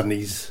all of a sudden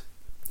he's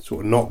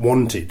sort of not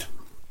wanted.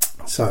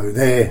 So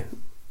they're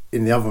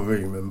in the other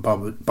room, and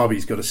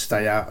Bubby's got to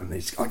stay out, and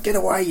he's like, get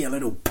away, you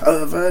little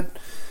pervert.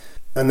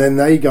 And then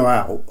they go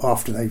out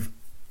after they've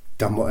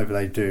done whatever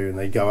they do, and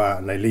they go out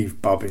and they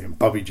leave Bubby, and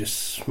Bubby just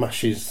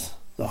smashes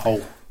the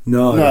whole...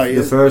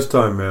 The first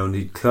time round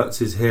he cuts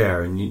his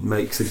hair and he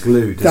makes a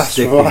glue to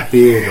stick his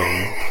beard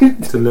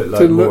on to look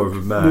like more of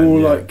a man. More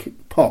like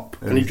Pop.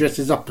 And he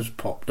dresses up as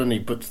Pop, doesn't he?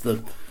 Puts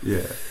the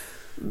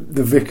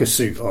vicar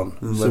suit on.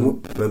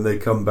 And when they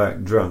come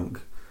back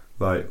drunk,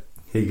 like,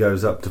 he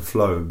goes up to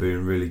Flo and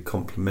being really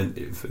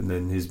complimentive, and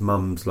then his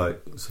mum's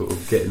like sort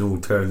of getting all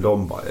turned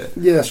on by it.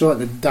 Yeah, that's right.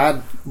 The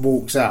dad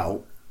walks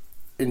out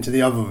into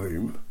the other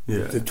room,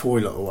 the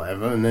toilet or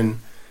whatever, and then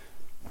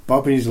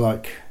Bubby's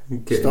like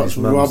starts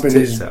rubbing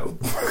his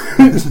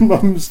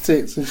mum's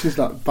tits, and she's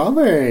like,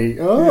 Bubby,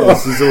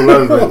 she's all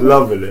over it,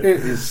 loving it.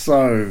 It is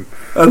so.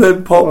 And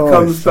then Pop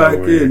comes back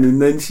in,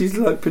 and then she's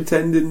like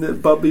pretending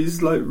that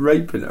Bubby's like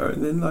raping her,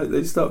 and then like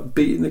they start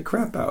beating the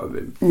crap out of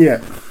him.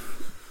 Yeah.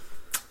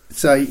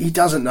 So he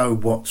doesn't know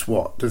what's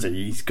what, does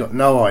he? He's got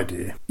no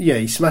idea. Yeah,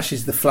 he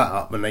smashes the flat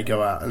up when they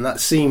go out, and that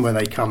scene where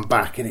they come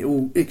back,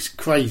 and it's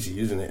crazy,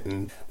 isn't it?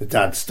 And the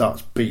dad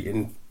starts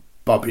beating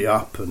Bubby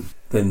up, and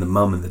then the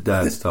mum and the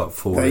dad start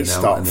falling out. They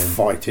start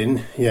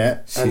fighting,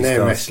 and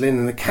they're wrestling,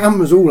 and the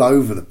camera's all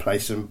over the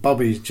place, and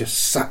Bubby's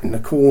just sat in the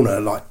corner,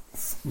 like,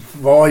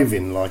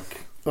 writhing,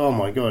 like, oh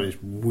my God, it's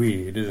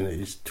weird, isn't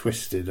it? It's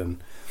twisted,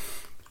 and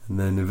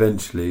then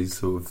eventually,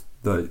 sort of,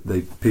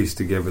 they piece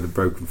together the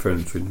broken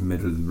furniture in the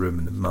middle of the room,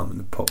 and the mum and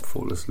the Pop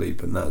fall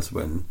asleep, and that's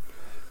when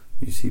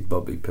you see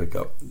Bubby pick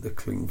up the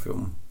cling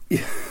film.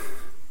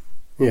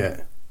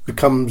 Yeah,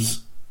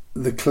 becomes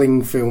the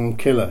cling film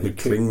killer. The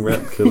cling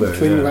wrap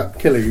killer. Wrap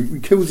killer. He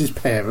kills his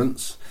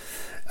parents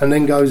and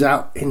then goes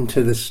out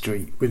into the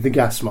street with the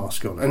gas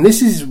mask on. And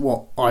this is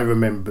what I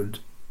remembered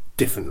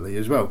differently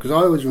as well, because I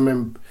always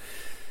remember,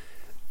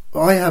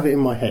 I have it in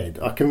my head,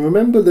 I can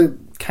remember the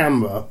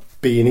camera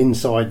being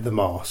inside the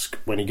mask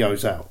when he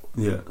goes out.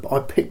 Yeah. But I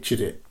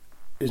pictured it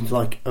as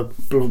like a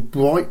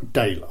bright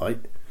daylight.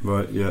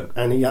 Right, yeah.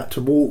 And he had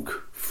to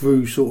walk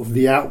through sort of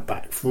the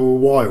outback for a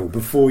while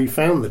before he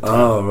found the town.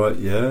 Oh, right,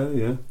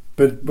 yeah.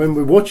 But when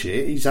we watch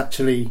it, he's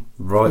actually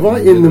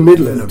right in the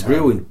middle of the town. A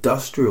real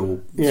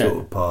industrial sort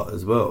of part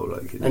as well.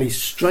 And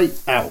he's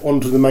straight out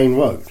onto the main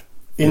road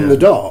in the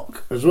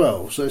dark as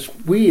well. So it's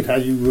weird how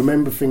you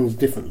remember things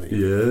differently.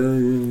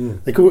 Yeah.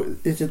 They call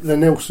it the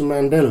Nelson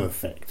Mandela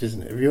effect,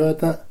 isn't it? Have you heard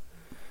that?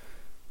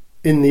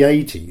 In the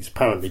 80s,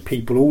 apparently,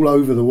 people all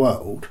over the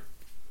world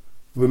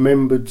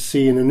remembered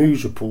seeing a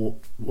news report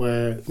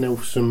where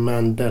Nelson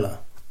Mandela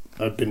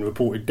had been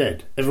reported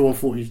dead. Everyone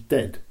thought he was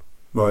dead.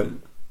 Right.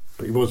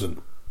 But he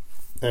wasn't.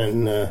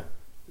 And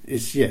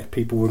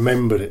people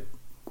remembered it,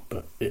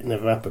 but it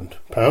never happened.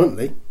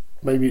 Apparently.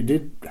 Maybe it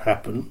did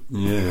happen.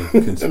 Yeah,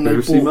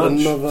 conspiracy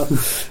much.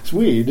 It's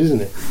weird, isn't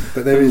it?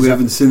 But we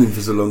haven't seen him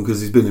for so long because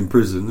he's been in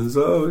prison. It's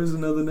like, here's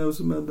another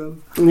Nelson Mandela.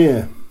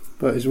 Yeah,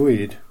 but it's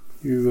weird.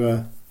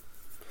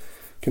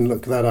 can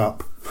look that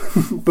up.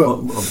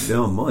 But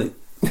I might.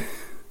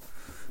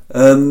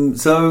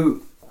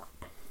 So,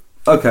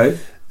 okay.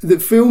 The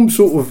film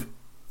sort of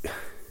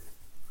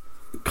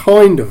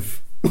kind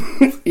of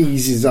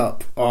eases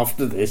up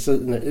after this,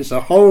 isn't it? It's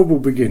a horrible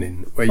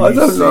beginning. Where I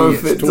don't know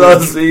if it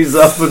does ease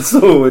up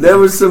at all. There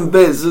were some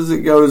bits as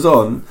it goes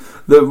on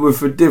that were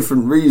for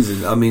different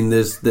reasons. I mean,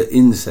 there's the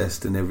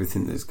incest and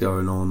everything that's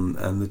going on,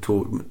 and the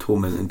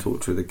torment and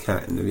torture of the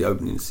cat in the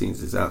opening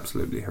scenes is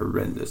absolutely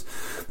horrendous.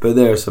 But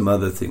there are some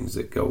other things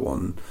that go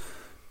on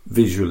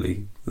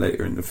visually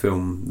later in the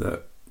film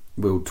that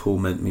will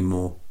torment me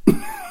more.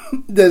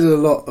 There's a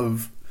lot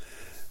of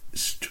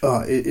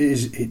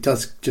it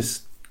does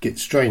just get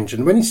strange,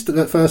 and when he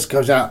first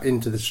goes out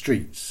into the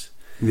streets,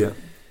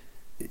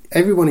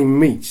 everyone he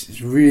meets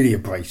is really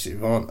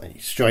abrasive, aren't they?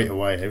 Straight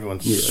away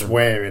everyone's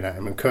swearing at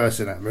him and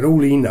cursing at him, and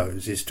all he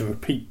knows is to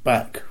repeat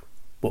back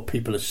what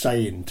people are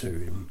saying to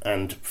him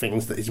and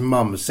things that his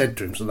mum has said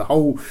to him.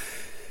 So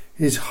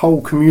his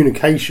whole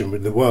communication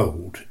with the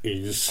world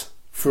is,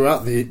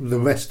 throughout the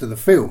rest of the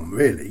film,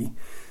 really,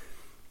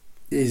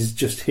 is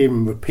just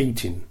him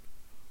repeating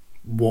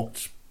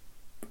what's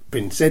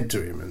been said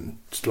to him, and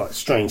it's like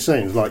strange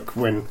things, like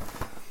when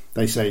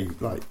they say,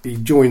 like, he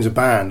joins a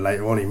band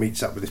later on, he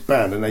meets up with this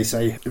band, and they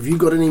say, "Have you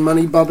got any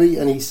money, Bubby?"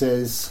 And he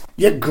says,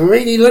 "You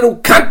greedy little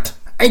cunt,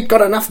 ain't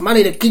got enough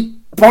money to keep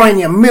buying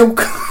your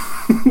milk."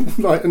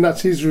 Like, and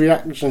that's his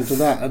reaction to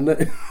that. And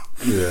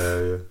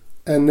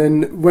and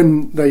then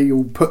when they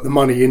all put the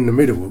money in the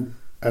middle,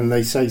 and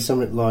they say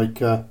something like,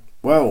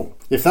 "Well,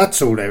 if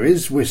that's all there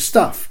is, we're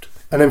stuffed."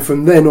 And then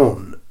from then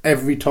on,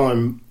 every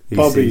time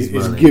Bubby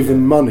is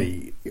given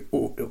money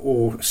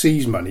or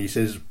sees money, he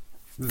says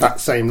that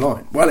same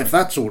line. "Well, if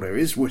that's all there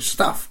is, we're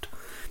stuffed."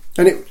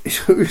 And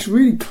it's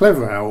really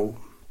clever how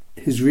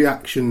his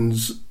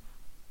reactions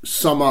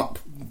sum up.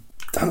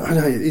 I don't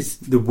know, it's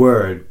the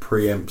word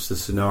preempts the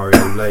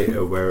scenario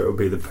later where it'll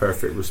be the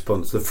perfect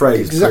response. The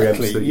phrase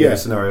preempts the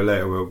scenario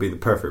later where it'll be the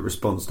perfect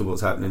response to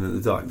what's happening at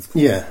the time.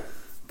 Yeah,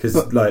 because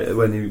like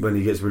when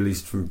he gets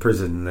released from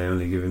prison, they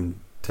only give him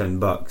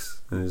 $10,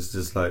 and it's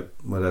just like,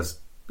 well, that's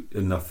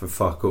enough for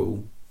fuck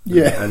all.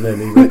 Yeah, and then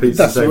he repeats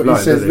that's the same what line,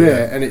 he says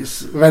there, and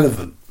it's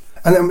relevant.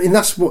 And I mean,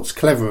 that's what's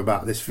clever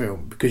about this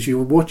film, because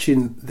you're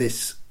watching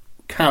this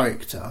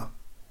character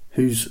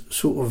who's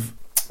sort of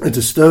a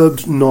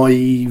disturbed,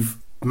 naive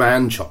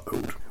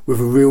man-child with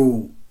a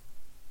real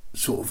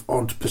sort of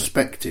odd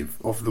perspective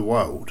of the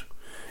world.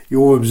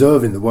 You're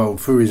observing the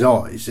world through his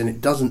eyes, and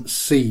it doesn't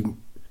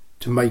seem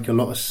to make a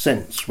lot of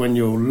sense when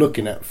you're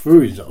looking at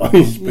through his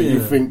eyes, but you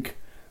think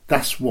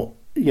that's what,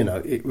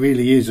 it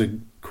really is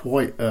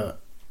quite an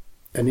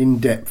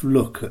in-depth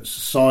look at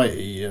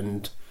society.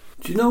 And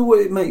do you know what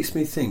it makes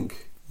me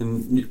think?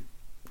 And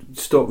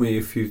stop me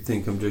if you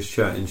think I'm just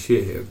chatting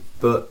shit here,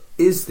 but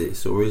is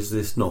this, or is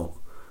this not,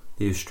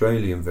 the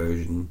Australian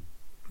version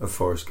of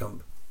Forrest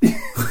Gump?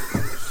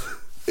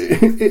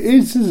 It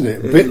is, isn't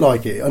it? A bit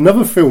like it.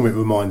 Another film it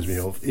reminds me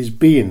of is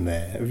Being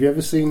There. Have you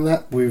ever seen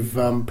that with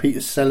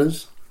Peter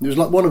Sellers? It was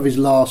like one of his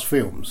last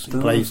films. He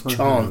plays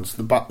Chance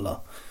the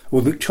butler,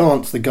 or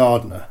Chance the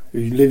gardener,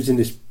 who lives in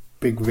this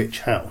big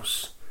rich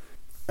house,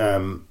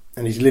 and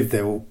he's lived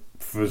there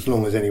for as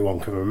long as anyone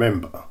can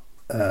remember.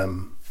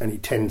 And he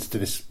tends to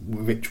this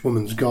rich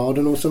woman's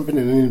garden or something.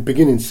 And in the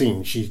beginning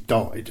scene, she's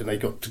died, and they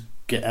got to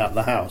get out of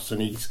the house,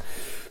 and he's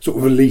sort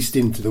of released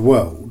into the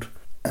world,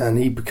 and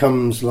he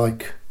becomes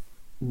like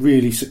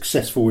really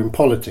successful in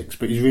politics,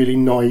 but he's really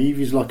naive.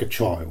 He's like a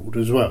child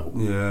as well.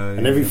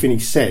 And everything he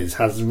says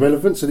has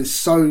relevance, and it's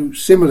so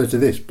similar to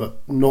this,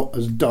 but not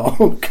as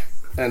dark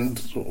and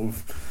sort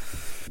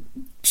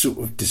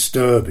of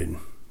disturbing.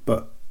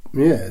 But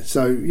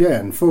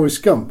and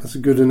Forrest Gump, that's a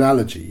good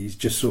analogy. He's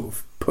just sort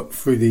of put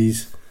through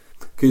these,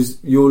 because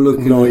you're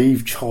looking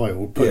naive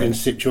child put in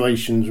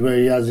situations where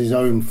he has his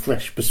own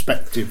fresh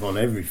perspective on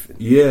everything.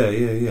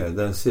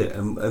 That's it.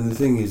 And the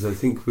thing is, I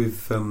think with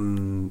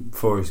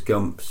Forrest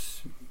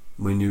Gump's,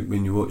 when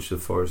you watch the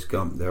Forrest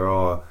Gump, there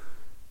are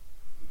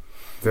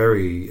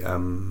very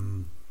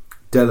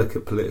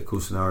delicate political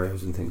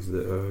scenarios and things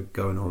that are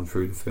going on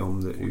through the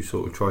film that you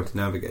sort of try to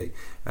navigate.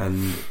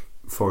 And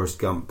Forrest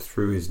Gump,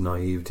 through his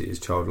naivety, his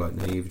childlike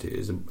naivety,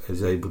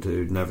 is able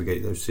to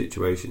navigate those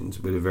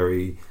situations with a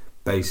very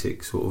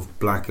basic sort of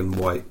black and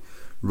white,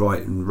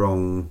 right and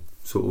wrong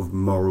sort of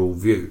moral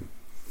view,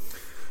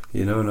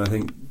 and I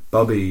think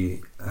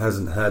Bubby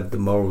hasn't had the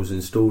morals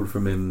installed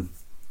from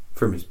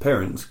his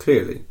parents,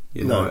 clearly,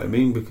 know what I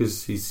mean,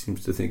 because he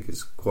seems to think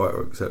it's quite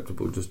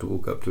acceptable just to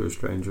walk up to a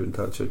stranger and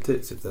touch her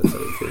tits, if that's how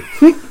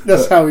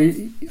he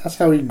feels. That's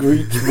how he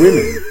greets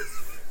women,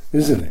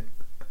 isn't it?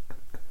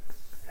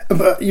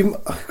 But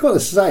I've got to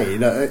say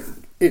that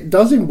it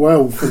does him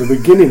well for the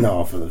beginning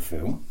half of the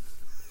film.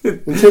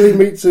 Until he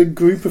meets a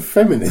group of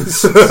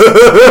feminists. At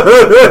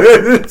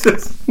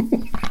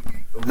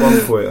one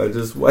point, I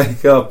just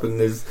wake up and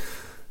there's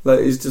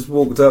he's just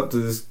walked up to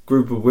this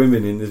group of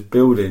women in this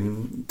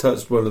building,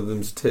 touched one of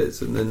them's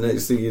tits, and then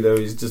next thing you know,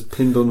 he's just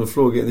pinned on the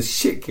floor getting the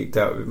shit kicked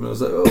out of him. And I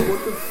was like, oh,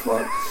 what the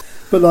fuck?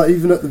 But like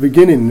even at the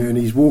beginning, when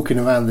he's walking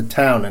around the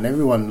town, and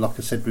everyone, like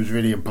I said, was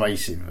really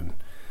abrasive, and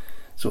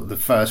sort of the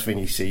first thing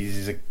he sees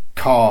is a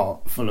car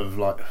full of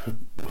like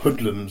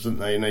hoodlums, aren't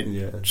they? And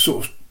they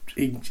sort of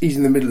he's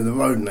in the middle of the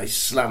road, and they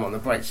slam on the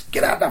brakes.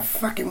 Get out of the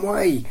fucking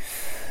way!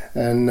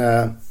 And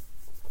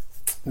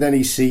then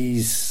he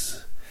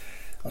sees,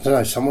 I don't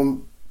know,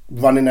 someone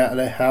running out of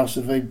their house.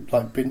 Have they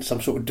like been some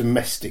sort of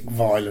domestic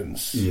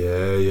violence?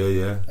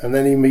 Yeah. And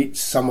then he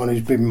meets someone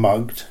who's been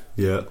mugged.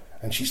 Yeah.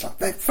 And she's like,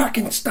 they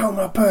fucking stole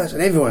my purse.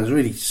 And everyone's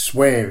really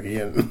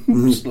sweary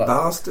and like,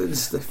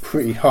 bastards.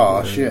 Pretty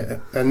harsh, yeah.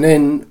 And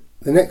then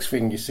the next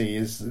thing you see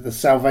is the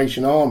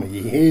Salvation Army.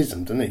 He hears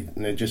them, doesn't he?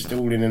 And they're just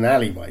all in an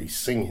alleyway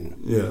singing.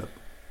 Yeah.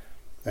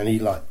 And he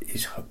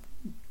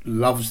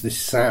loves this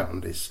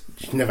sound. He's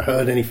never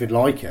heard anything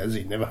like it, has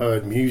he? Never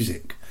heard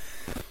music.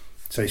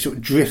 So he sort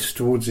of drifts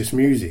towards this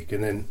music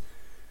and then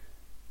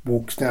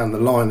walks down the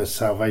line of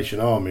Salvation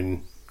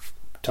Army,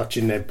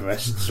 touching their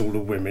breasts, all the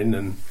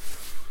women,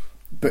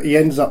 but he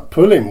ends up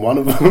pulling one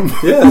of them.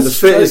 Yeah, the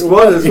fittest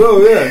one as well,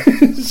 yeah.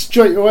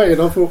 Straight away,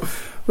 and I thought,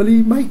 well,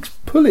 he makes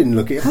pulling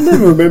look... I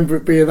never remember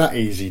it being that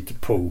easy to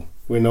pull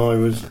when I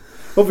was...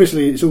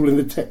 Obviously, it's all in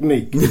the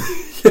technique.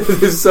 Yeah,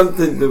 there's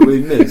something that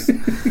we missed.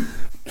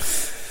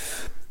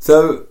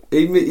 So,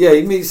 he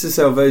meets the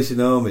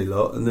Salvation Army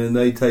lot, and then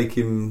they take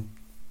him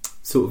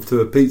sort of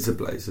to a pizza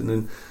place, and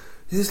then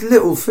there's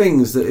little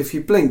things that if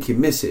you blink, you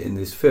miss it in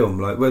this film,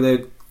 like where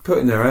they're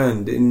putting their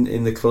hand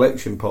in the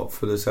collection pot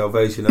for the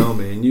Salvation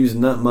Army and using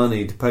that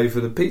money to pay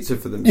for the pizza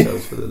for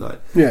themselves for the night.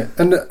 Yeah,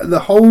 and the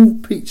whole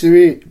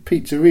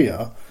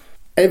pizzeria,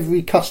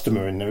 every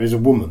customer in there is a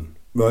woman.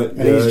 Right.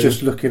 And he's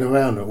just looking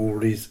around at all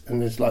these,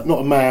 and there's like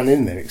not a man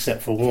in there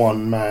except for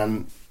one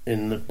man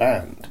in the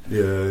band.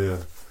 Yeah.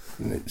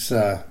 And it's,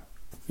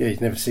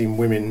 he's never seen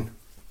women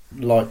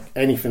like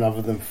anything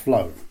other than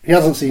flow. He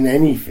hasn't seen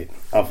anything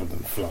other than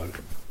flow.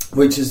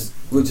 Which has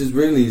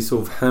really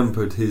sort of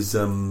hampered his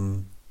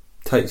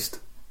taste.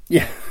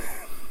 Yeah.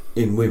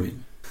 In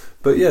women.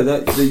 But yeah,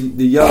 the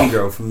young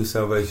girl from the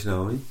Salvation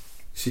Army,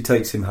 she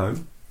takes him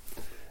home.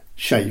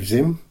 Shaves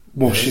him,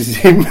 washes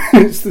him.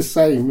 It's the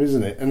same,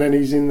 isn't it? And then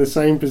he's in the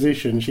same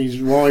position,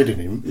 she's riding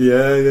him.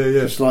 Yeah.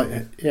 Just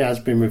like he has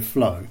been with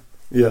Flo.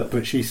 Yeah.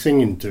 But she's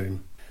singing to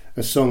him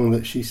a song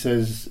that she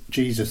says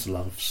Jesus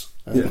loves.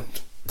 Yeah.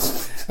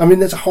 I mean,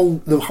 there's the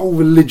whole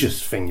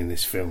religious thing in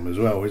this film as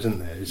well, isn't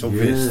there? It's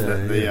obvious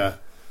that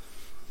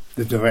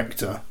the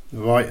director, the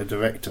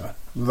writer-director,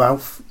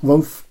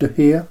 Rolf de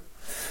Heer,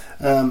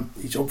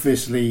 he's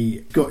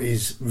obviously got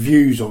his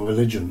views on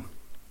religion,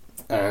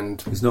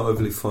 and he's not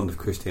overly fond of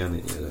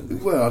Christianity, I don't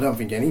think. Well, I don't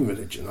think any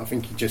religion. I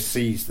think he just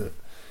sees that,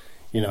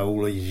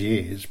 all these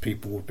years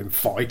people have been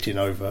fighting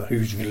over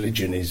whose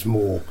religion is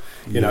more,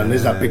 and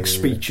there's that big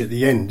speech at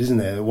the end, isn't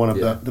there? One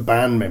of the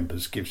band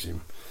members gives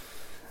him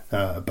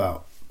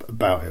about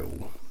it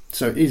all.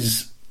 So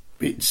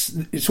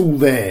it's all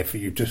there for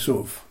you to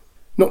sort of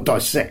not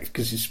dissect,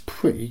 because it's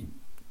pretty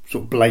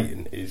sort of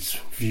blatant, his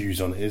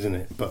views on it, isn't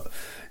it? But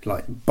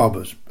like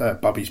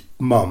Bubby's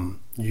mum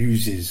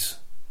uses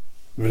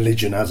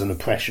religion as an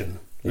oppression,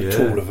 a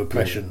tool of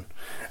oppression,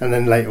 and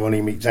then later on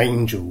he meets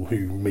Angel,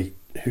 who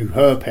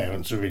her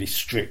parents are really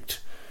strict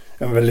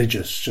and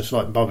religious, just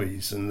like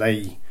Bubby's, and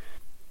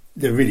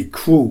they're really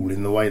cruel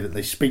in the way that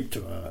they speak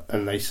to her,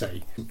 and they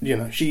say,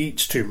 she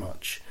eats too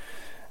much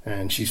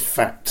and she's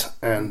fat,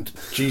 and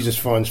Jesus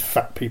finds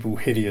fat people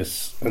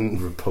hideous and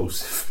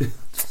repulsive.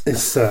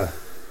 It's they're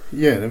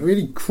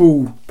really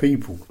cruel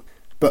people.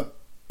 But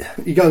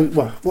you go,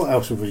 well, what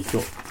else have we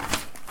got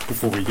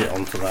before we get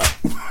on to that?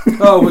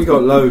 Oh, we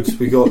got loads.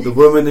 We got the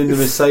woman in the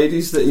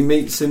Mercedes that he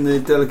meets in the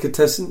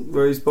delicatessen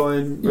where he's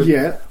buying.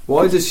 Yeah.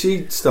 Why does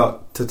she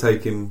start to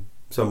take him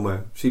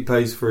somewhere? She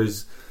pays for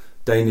his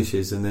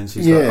Danishes, and then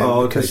she's like,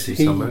 I'll take you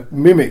somewhere. He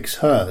mimics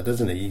her,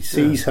 doesn't he? He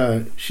sees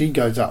her, she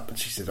goes up and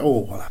she says,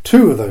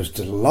 two of those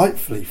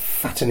delightfully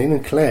fattening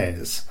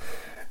eclairs.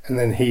 And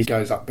then he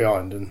goes up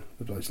behind and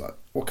the bloke's like,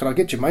 what can I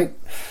get you, mate?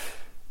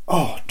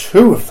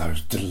 Two of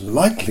those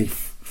delightfully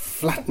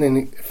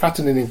fattening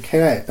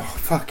eclairs. Oh,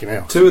 fucking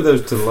hell. Two of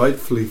those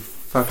delightfully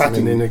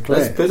fattening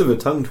eclairs. That's a bit of a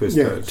tongue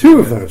twister. Yeah, two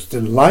of those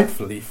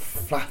delightfully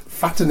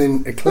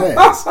fattening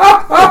eclairs.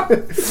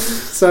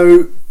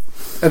 So...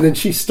 And then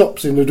she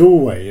stops in the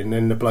doorway, and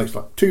then the bloke's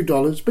like,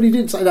 $2. But he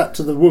didn't say that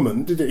to the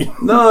woman, did he?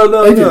 No.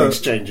 They didn't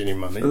exchange any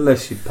money.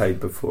 Unless she paid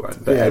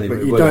beforehand. But anyway,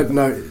 but you don't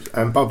know.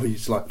 And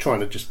Bubby's like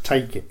trying to just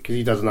take it, because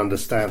he doesn't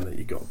understand that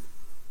you got to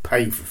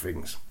pay for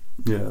things.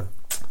 Yeah.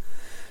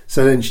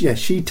 So then,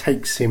 she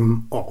takes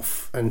him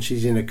off, and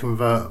she's in a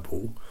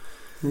convertible.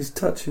 He's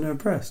touching her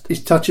breast.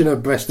 He's touching her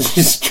breast, and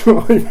she's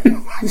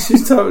driving.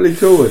 She's totally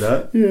cool with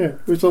that. Yeah.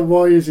 It's like,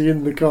 why is he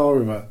in the car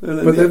with her?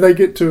 But then they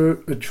get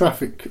to a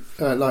traffic,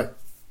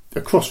 a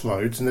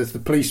crossroads, and there's the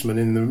policeman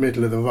in the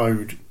middle of the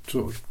road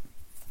sort of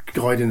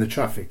guiding the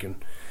traffic, and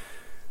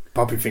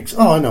Bubby thinks,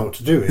 I know what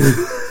to do here.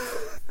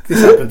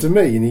 This happened to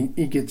me, and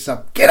he gets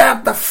up, get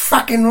out the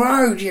fucking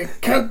road, you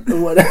cunt,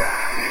 or whatever.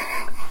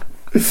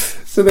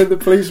 So then the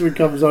policeman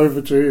comes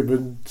over to him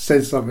and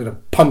says something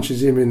and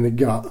punches him in the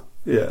gut,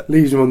 Yeah.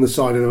 Leaves him on the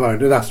side of the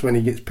road, and that's when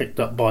he gets picked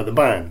up by the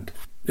band.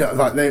 Yeah,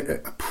 like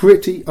they're a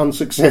pretty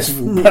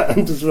unsuccessful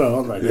band as well,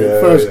 aren't they?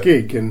 Their first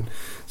gig, and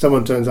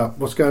someone turns up,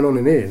 what's going on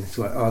in here? And it's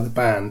like, oh, the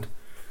band.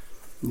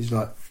 And he's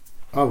like,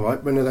 all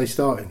right, when are they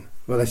starting?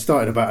 Well, they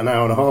started about an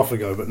hour and a half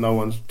ago, but no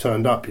one's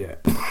turned up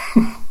yet.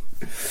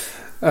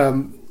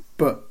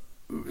 But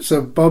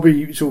so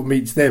Bobby sort of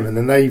meets them, and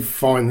then they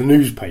find the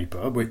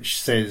newspaper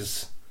which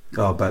says,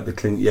 "Oh, about the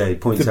Kling." Yeah, he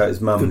points out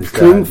his mum and his dad.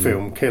 The cling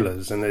film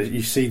killers, and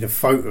you see the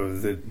photo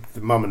of the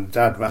mum and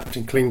dad wrapped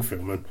in cling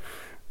film, and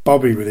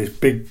Bobby with this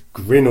big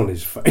grin on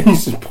his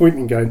face and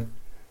pointing, going,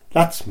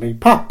 "That's me,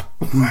 pup.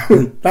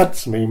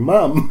 That's me,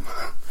 mum."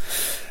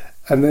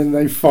 And then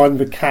they find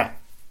the cat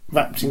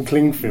wrapped in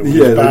cling film.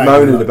 Yeah, they're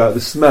moaning about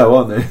the smell,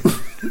 aren't they?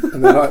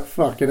 And they're like,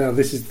 fucking hell,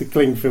 this is the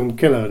cling film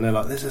killer. And they're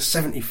like, there's a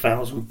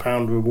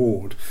 £70,000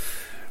 reward.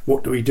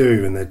 What do we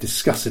do? And they're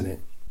discussing it.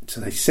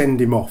 So they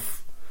send him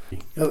off.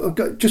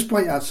 Just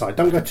wait outside,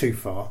 don't go too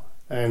far.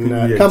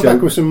 And come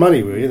back with some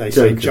money, will you? They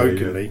say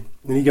jokingly. Yeah.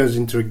 And he goes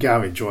into a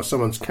garage while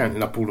someone's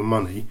counting up all the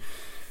money.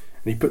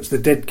 And he puts the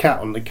dead cat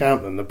on the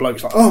counter, and the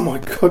bloke's like, oh my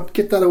God,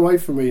 get that away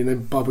from me. And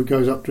then Bubba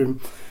goes up to him,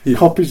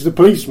 copies the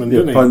policeman,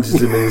 doesn't he?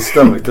 Punches him in the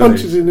stomach, doesn't he?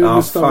 Punches him in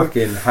the stomach.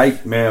 Fucking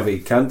hate mouthy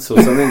cunts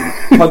or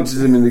something.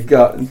 Punches him in the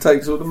gut and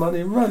takes all the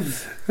money and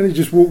runs. And he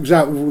just walks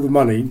out with all the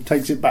money and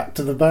takes it back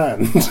to the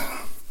band.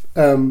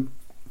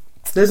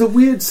 There's a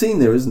weird scene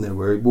there, isn't there,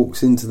 where he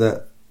walks into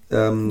that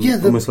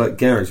almost like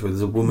garage where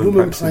there's a woman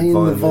practicing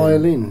playing the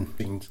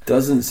violin.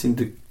 Doesn't seem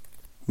to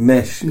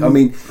mesh. I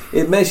mean,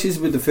 it meshes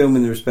with the film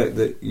in the respect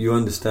that you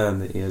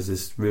understand that he has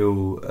this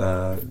real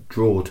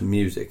draw to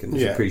music and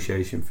this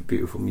appreciation for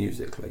beautiful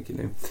music, like, you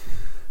know.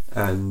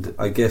 And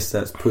I guess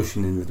that's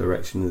pushing in the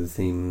direction of the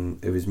theme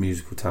of his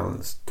musical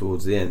talents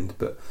towards the end.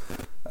 But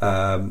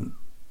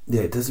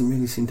it doesn't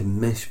really seem to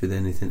mesh with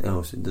anything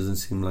else. It doesn't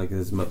seem like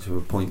there's much of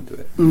a point to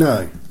it.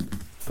 No.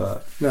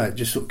 But no, it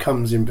just sort of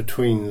comes in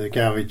between the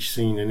garage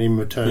scene and him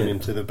returning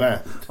to the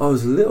band. I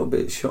was a little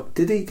bit shocked.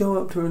 Did he go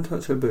up to her and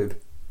touch her boob?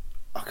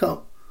 I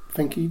can't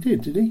think he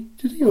did he?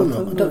 Did he or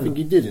not? I don't think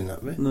he did in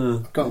that bit. No.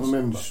 I can't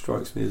remember.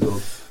 Strikes me as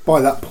odd.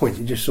 By that point,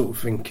 you're just sort of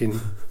thinking,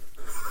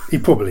 he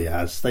probably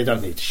has. They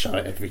don't need to show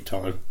it every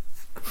time.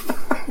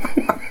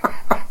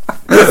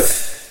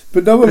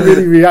 But no one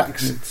really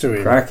reacts to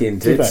him. Cracking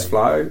tits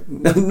flow.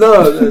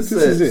 No, this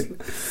is it.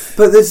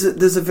 But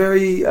there's a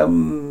very...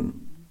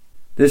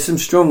 there's some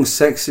strong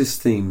sexist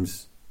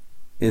themes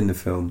in the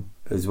film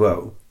as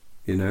well.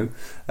 You know,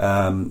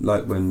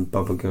 like when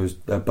Bubby goes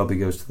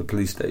to the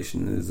police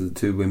station. There's the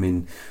two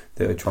women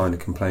that are trying to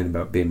complain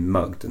about being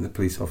mugged, and the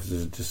police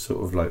officers are just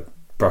sort of like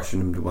brushing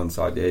them to one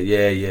side.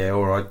 Yeah,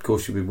 all right. Of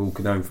course, you'll be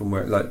walking home from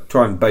work. Like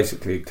trying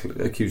basically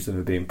accuse them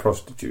of being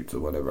prostitutes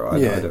or whatever. I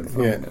don't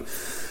fucking know.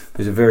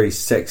 There's a very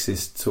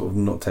sexist sort of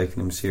not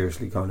taking them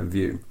seriously kind of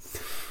view,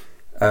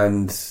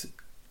 and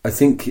I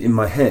think in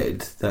my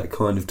head that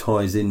kind of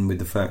ties in with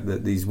the fact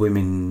that these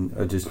women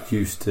are just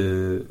used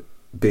to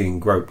being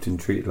groped and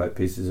treated like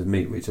pieces of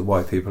meat, which are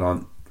why people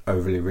aren't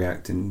overly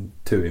reacting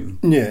to him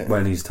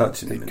when he's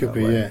touching them. It could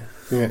be, yeah.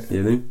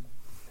 You know?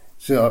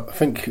 So I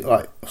think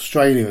like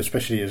Australia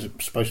especially is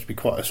supposed to be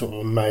quite a sort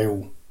of a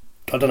male,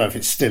 I don't know if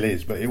it still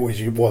is, but it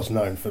was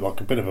known for like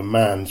a bit of a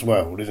man's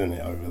world, isn't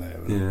it, over there?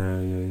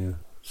 Yeah.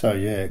 So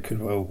it could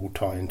well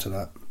tie into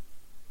that.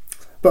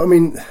 But I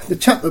mean, the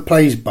chap that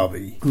plays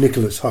Bubby,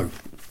 Nicholas Hope,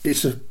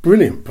 it's a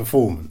brilliant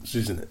performance,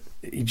 isn't it?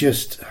 He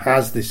just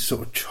has this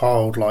sort of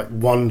childlike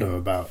wonder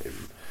about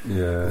him.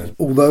 Yeah.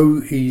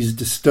 Although he's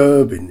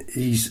disturbing,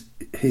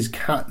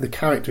 the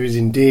character is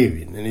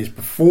endearing, and his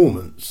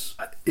performance,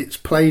 it's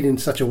played in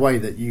such a way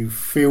that you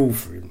feel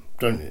for him,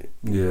 don't you?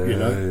 Yeah. You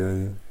know?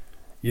 Yeah.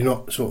 You're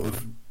not sort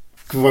of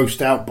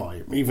grossed out by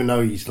him, even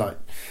though he's like,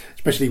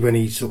 especially when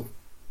he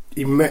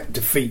met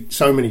defeat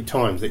so many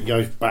times that he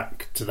goes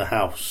back to the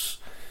house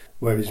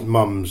where his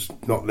mum's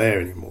not there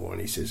anymore,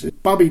 and he says,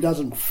 Bubby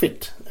doesn't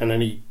fit, and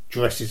then he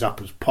dresses up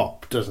as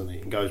Pop, doesn't he,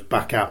 and goes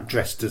back out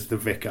dressed as the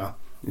vicar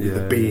with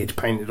the beard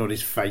painted on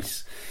his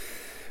face.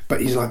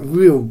 But he's like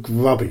real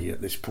grubby at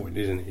this point,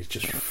 isn't he? He's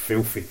just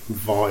filthy,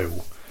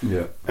 vile.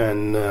 Yeah.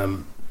 And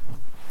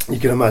you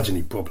can imagine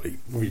he probably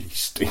really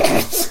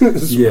stinks. There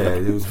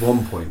was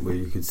one point where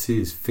you could see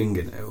his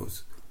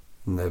fingernails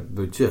and they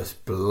were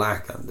just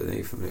black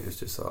underneath, and it was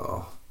just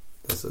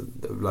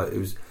it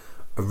was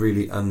a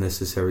really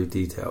unnecessary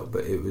detail,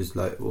 but it was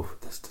like, oh,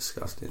 that's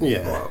disgusting.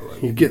 Yeah,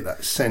 you get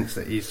that sense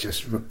that he's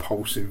just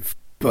repulsive,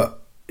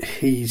 but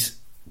he's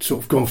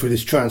sort of gone through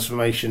this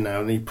transformation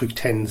now, and he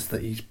pretends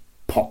that he's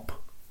Pop.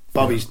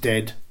 Bubby's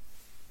dead,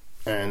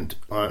 and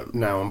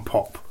now I'm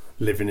Pop,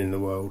 living in the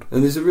world.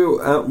 And there's a real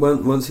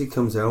once he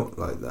comes out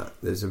like that,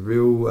 there's a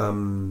real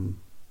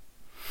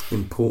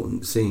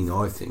important scene,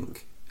 I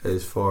think,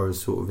 as far as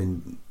sort of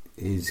in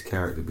his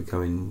character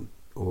becoming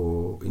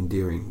or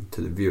endearing to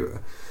the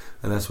viewer.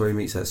 And that's where he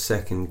meets that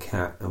second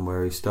cat, and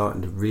where he's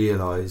starting to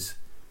realise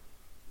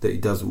that he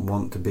doesn't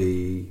want to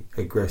be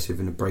aggressive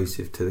and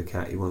abrasive to the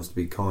cat. He wants to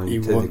be kind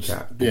to the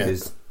cat,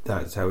 because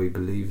that's how he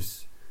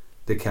believes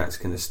the cat's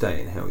going to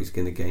stay and how he's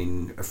going to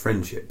gain a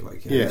friendship.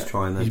 Like, you know, he's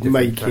trying that. He's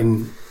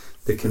making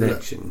the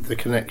connection. The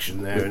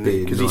connection there,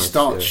 because nice, he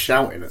starts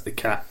shouting at the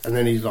cat, and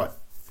then he's like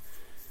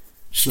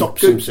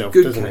stops himself,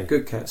 doesn't he?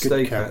 Good cat,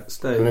 stay, cat,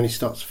 stay. And then he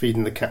starts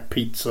feeding the cat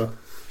pizza.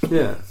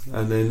 Yeah,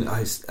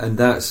 and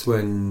that's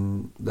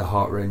when the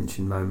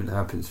heart-wrenching moment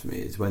happens for me.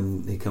 Is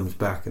when he comes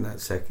back and that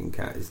second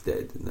cat is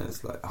dead, and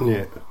that's like,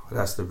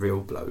 that's the real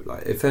blow.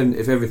 Like, if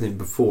everything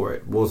before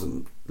it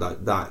wasn't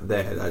like that,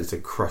 that's a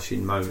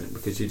crushing moment,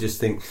 because you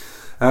just think,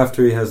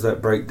 after he has that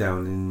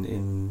breakdown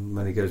in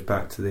when he goes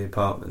back to the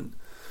apartment,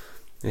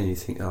 and you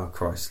think, oh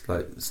Christ,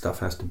 like, stuff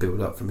has to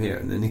build up from here,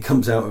 and then he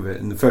comes out of it,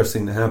 and the first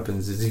thing that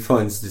happens is he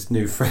finds this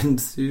new friend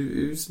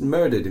who's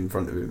murdered in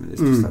front of him, and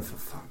it's just like, for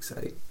fuck's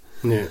sake.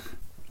 Yeah.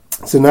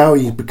 So now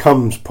he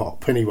becomes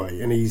Pop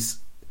anyway, and he's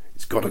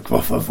got a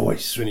gruffer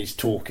voice when he's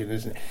talking,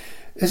 isn't it?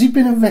 Has he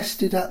been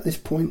arrested at this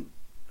point?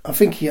 I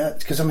think he had,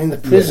 because I mean the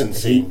prison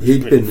scene.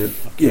 He'd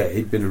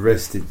been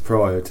arrested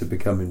prior to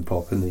becoming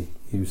Pop, and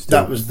he was still.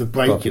 That was the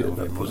breaking of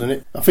him, wasn't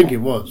it? I think it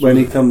was. When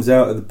he comes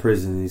out of the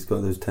prison, he's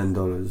got those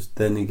 $10.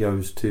 Then he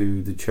goes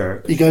to the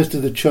church. He goes to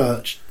the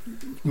church,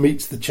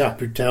 meets the chap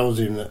who tells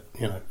him that,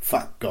 you know,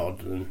 fuck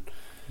God, and.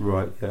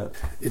 Right, yeah.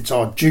 It's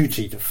our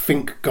duty to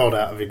think God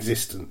out of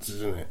existence,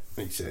 isn't it?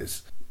 He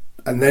says.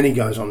 And then he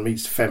goes on,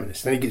 meets the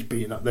feminist. Then he gets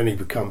beaten up. Then he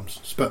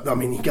becomes... But, I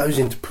mean, he goes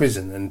into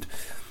prison and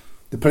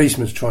the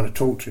policeman's trying to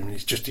talk to him and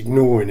he's just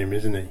ignoring him,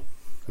 isn't he?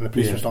 And the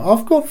policeman's like,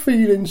 I've got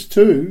feelings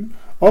too.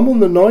 I'm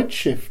on the night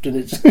shift, and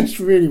it's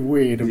really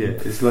weird. Yeah,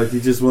 it's like he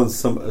just wants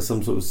some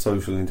sort of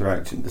social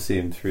interaction to see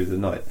him through the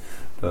night.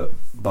 But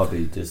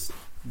Bubby just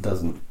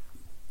doesn't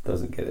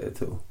get it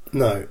at all.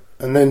 No.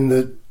 And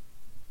then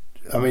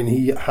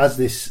he has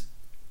this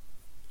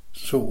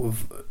sort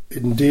of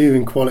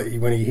endearing quality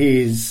when he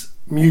hears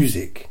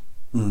music.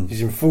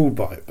 He's enthralled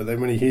by it, but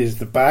then when he hears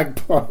the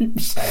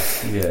bagpipes,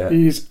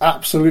 he's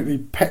absolutely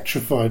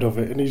petrified of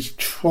it, and he's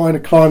trying to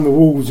climb the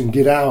walls and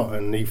get out,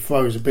 and he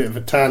throws a bit of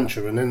a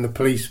tantrum, and then the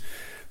police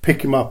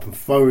pick him up and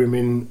throw him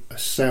in a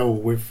cell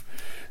with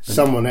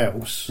someone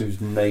else who's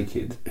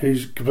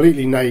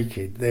completely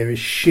naked. There is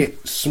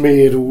shit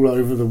smeared all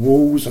over the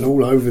walls and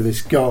all over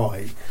this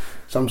guy.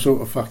 Some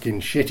sort of fucking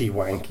shitty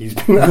wank he's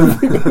been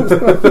having.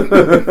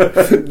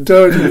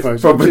 Dirty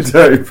protest. Proper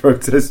dirty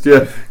protest,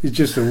 yeah. He's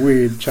just a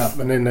weird chap.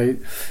 And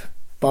then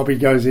Bobby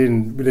goes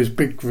in with his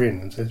big grin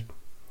and says,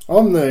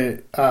 I'm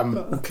the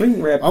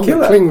cling wrap killer.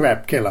 The cling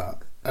wrap killer.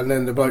 And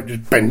then the bloke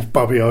just bends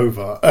Bobby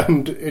over,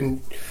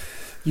 and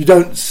you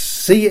don't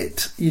see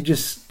it.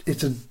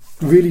 It's a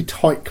really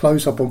tight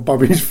close up on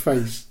Bobby's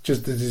face,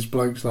 just as this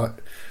bloke's like,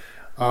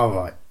 all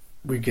right.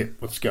 We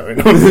get what's going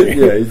on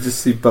here. Yeah, you just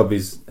see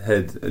Bubby's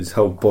head, his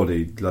whole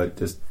body, like,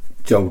 just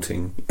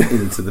jolting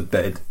into the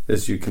bed,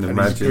 as you can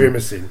imagine. He's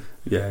grimacing.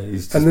 Yeah,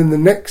 and then the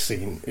next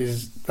scene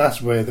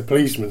that's where the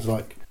policeman's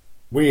like,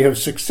 we have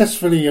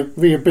successfully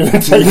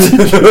rehabilitated you.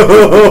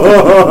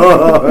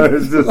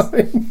 It's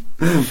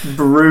just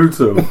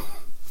brutal.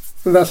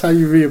 And that's how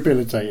you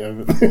rehabilitate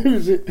over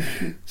there.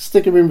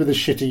 Stick him in with a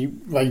shitty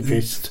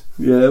rapist.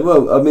 Yeah,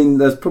 well, I mean,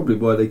 that's probably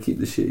why they keep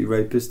the shitty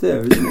rapist there,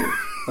 isn't it?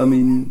 I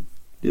mean...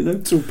 You know,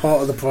 it's all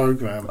part of the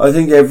programme. I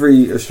think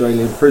every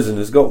Australian prison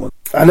has got one.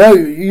 I know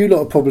you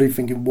lot are probably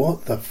thinking,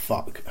 what the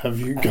fuck have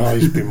you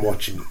guys been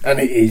watching? And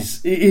it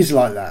is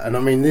like that. And I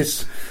mean,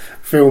 this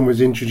film was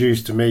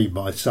introduced to me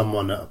by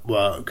someone at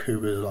work who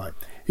was like,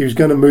 he was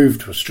going to move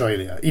to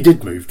Australia. He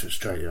did move to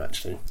Australia,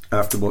 actually.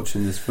 After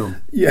watching this film?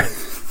 Yeah.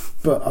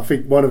 But I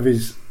think one of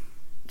his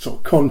sort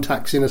of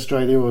contacts in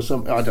Australia or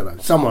something, I don't know,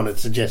 someone had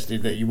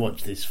suggested that you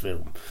watch this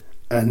film.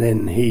 And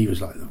then he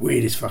was like, the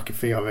weirdest fucking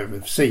thing I've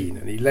ever seen.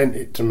 And he lent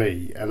it to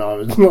me. And I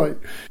was like,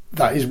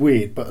 that is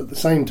weird. But at the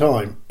same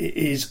time, it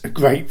is a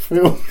great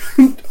film.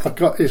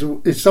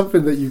 It's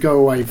something that you go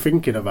away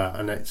thinking about.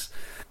 And it's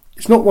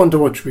not one to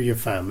watch with your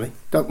family.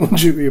 Don't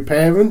watch it with your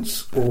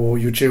parents or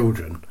your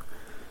children.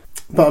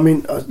 But I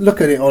mean, look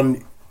at it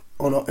on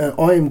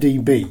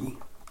IMDb.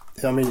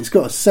 I mean, it's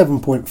got a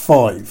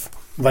 7.5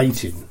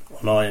 rating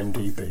on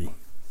IMDb.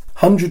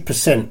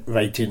 100%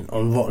 rating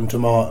on Rotten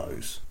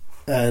Tomatoes.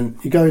 And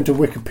you go into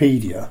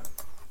Wikipedia,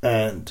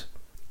 and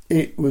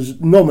it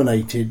was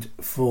nominated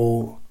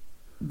for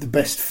the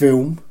best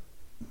film,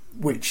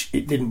 which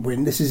it didn't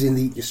win. This is in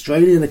the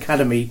Australian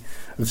Academy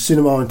of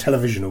Cinema and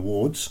Television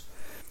Awards.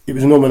 It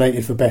was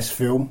nominated for best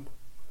film,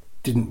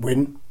 didn't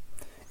win.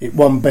 It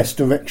won best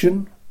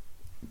direction,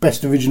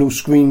 best original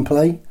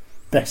screenplay,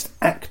 best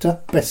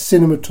actor, best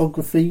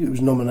cinematography. It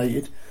was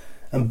nominated,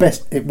 and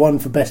it won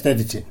for best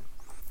editing.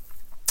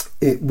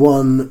 It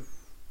won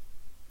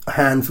a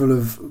handful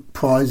of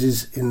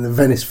prizes in the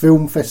Venice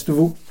Film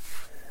Festival,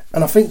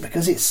 and I think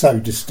because it's so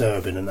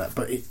disturbing and that,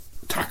 but it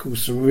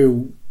tackles some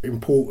real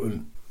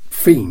important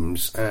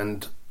themes,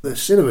 and the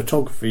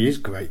cinematography is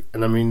great.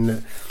 And I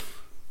mean,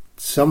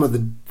 some of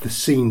the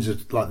scenes are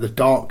like the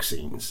dark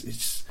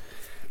scenes.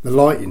 The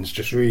lighting's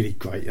just really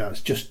great.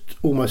 It's just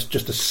almost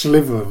just a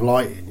sliver of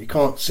lighting. You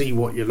can't see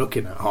what you're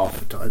looking at half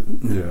the time.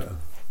 Yeah.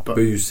 But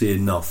you see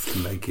enough to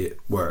make it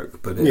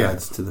work, but it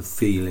adds to the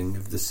feeling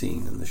of the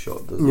scene and the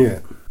shot, doesn't it? Yeah.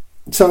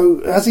 So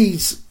as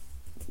he's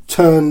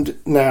turned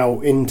now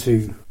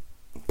into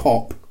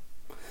Pop,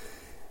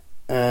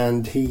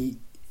 and he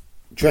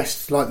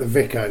dressed like the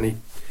vicar, and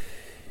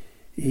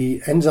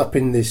he ends up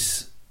in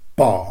this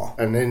bar,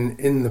 and then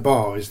in the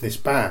bar is this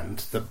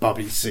band that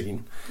Bubby's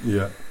seen.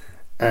 Yeah.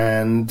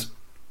 And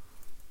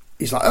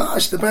he's like,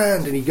 it's the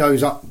band, and he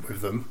goes up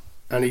with them,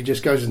 and he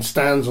just goes and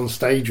stands on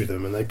stage with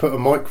them, and they put a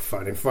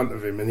microphone in front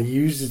of him, and he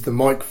uses the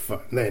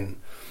microphone then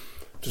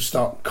to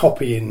start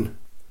copying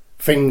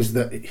things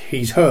that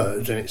he's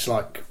heard, and it's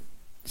like,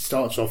 it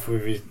starts off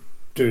with his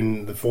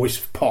doing the voice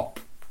of Pop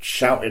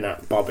shouting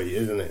at Bubby,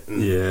 isn't it?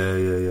 And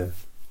yeah.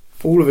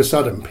 all of a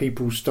sudden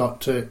people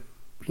start to,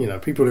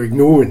 people are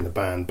ignoring the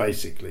band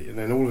basically, and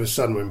then all of a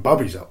sudden when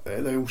Bubby's up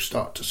there, they all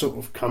start to sort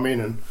of come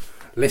in and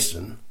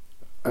listen,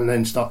 and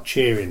then start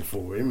cheering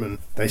for him, and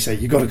they say,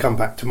 you got to come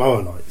back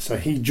tomorrow night. So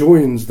he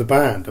joins the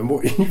band, and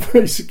what he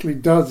basically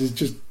does is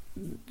just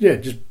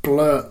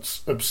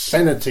blurts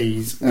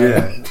obscenities.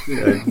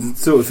 The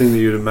sort of thing that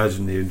you'd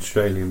imagine the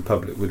Australian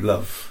public would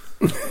love.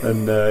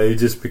 And he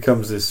just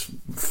becomes this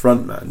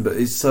front man, but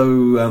it's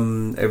so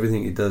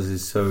everything he does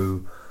is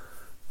so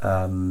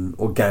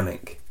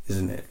organic,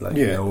 isn't it?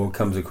 Like, all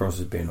comes across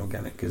as being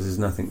organic, because there's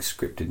nothing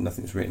scripted,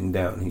 nothing's written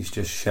down. He's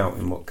just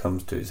shouting what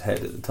comes to his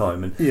head at the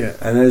time,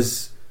 and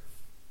as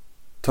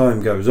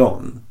time goes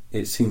on,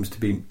 it seems to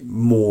be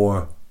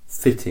more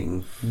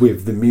fitting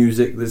with the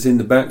music that's in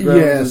the background.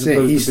 Yeah, that's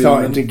it. He's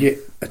starting to get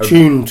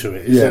attuned to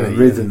it, isn't he?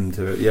 Rhythm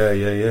to it.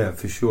 Yeah,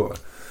 for sure.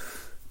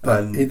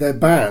 But their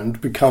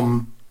band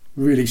become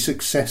really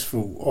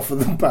successful off of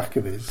the back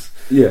of this.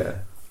 Yeah,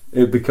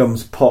 it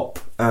becomes Pop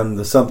and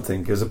the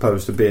something as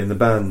opposed to being the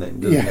band name,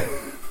 doesn't it?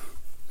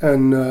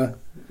 And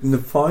in the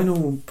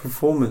final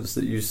performance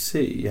that you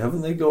see,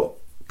 haven't they got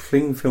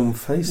cling film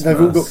face They've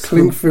masks? all got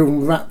cling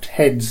film wrapped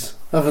heads,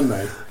 haven't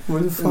they?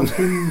 With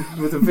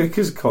a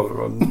vicar's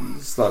collar on.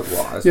 It's like,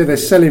 what? They're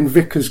selling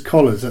vicar's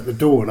collars at the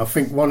door, and I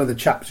think one of the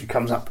chaps who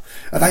comes up,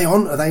 are they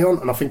on?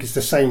 And I think it's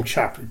the same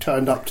chap who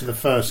turned up to the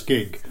first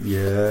gig.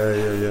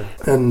 Yeah.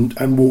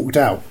 And walked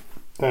out.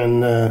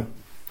 And,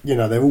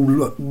 they're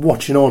all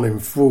watching on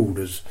enthralled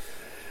as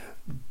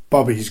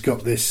Bubby's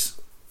got this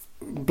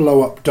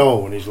blow-up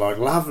doll, and he's like,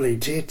 lovely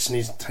tits, and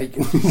he's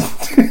taking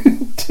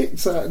his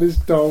tits out of his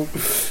doll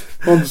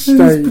on stage.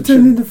 He's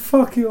pretending to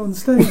fuck it on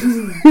stage,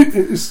 isn't he?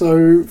 It's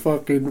so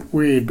fucking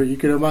weird, but you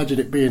can imagine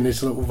it being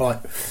this little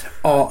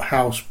art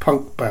house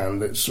punk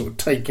band that's sort of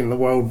taking the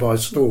world by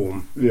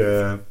storm.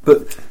 Yeah,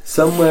 but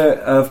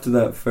somewhere after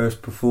that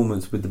first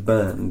performance with the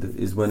band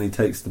is when he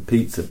takes the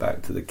pizza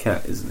back to the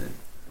cat, isn't it?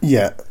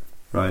 Yeah.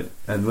 Right,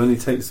 and when he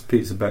takes the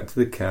pizza back to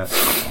the cat,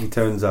 he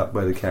turns up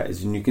where the cat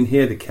is, and you can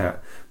hear the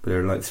cat, but there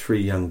are like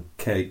 3 young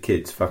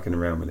kids fucking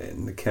around with it,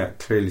 and the cat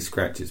clearly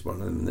scratches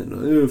one of them, and then,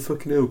 oh,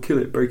 fucking hell, kill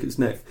it, break its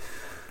neck.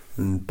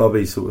 And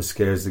Bubby sort of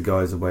scares the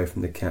guys away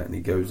from the cat, and he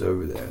goes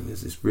over there, and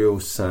there's this real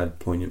sad,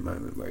 poignant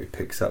moment where he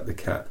picks up the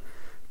cat,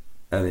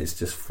 and it's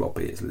just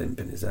floppy, it's limp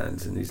in his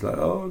hands, and he's like,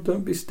 oh,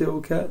 don't be still,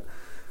 cat.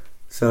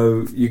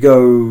 So you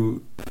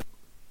go,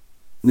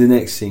 the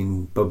next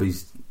scene,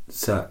 Bubby's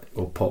sat,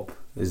 or Pop,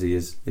 as he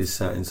is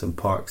sat in some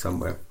park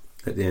somewhere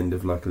at the end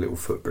of like a little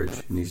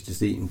footbridge, and he's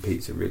just eating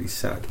pizza really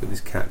sad with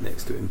his cat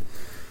next to him.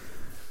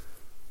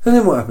 And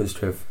then what happens,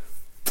 Trev?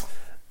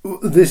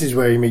 This is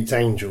where he meets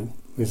Angel,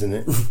 isn't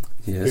it?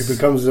 Yes. Who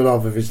becomes the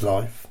love of his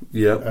life.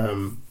 Yeah.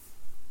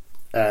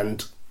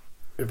 And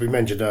as we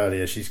mentioned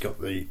earlier, she's got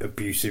the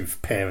abusive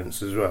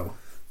parents as well,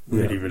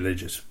 really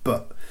religious,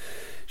 but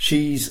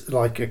she's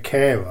like a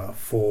carer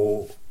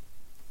for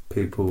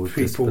people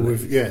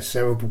with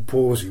cerebral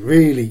palsy,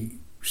 really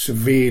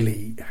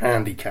severely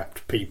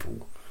handicapped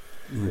people.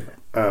 Yeah.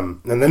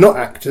 And they're not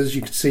actors.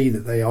 You can see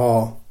that they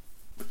are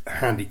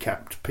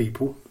handicapped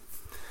people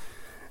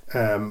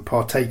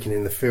partaking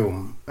in the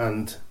film,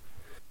 and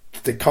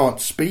they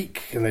can't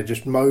speak, and they're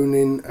just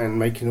moaning and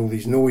making all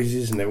these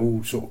noises, and they're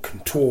all sort of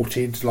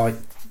contorted like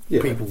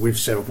people with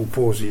cerebral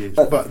palsy is.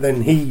 But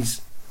then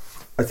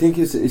I think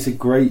it's a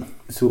great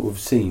sort of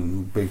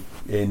scene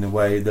in a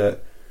way that,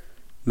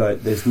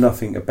 like, there's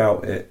nothing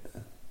about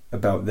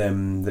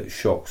them that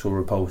shocks or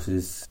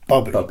repulses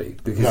Bubby,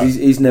 because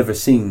he's never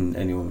seen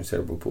anyone with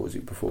cerebral palsy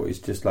before. He's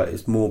just like,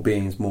 it's more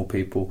beings, more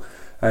people,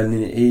 and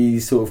he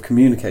sort of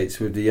communicates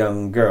with the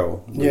young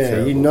girl.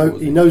 He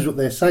knows what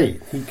they're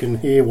saying. He can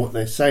hear what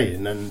they're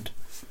saying, and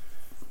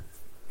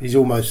he's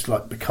almost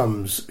like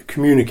becomes a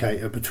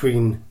communicator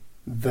between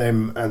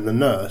them and the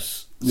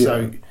nurse.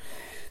 So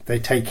they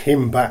take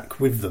him back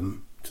with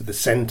them to the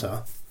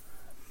centre,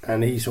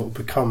 and he sort of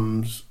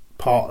becomes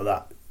part of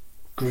that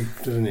group,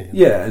 doesn't he?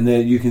 Yeah, and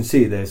you can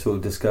see they're sort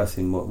of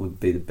discussing what would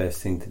be the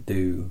best thing to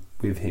do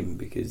with him,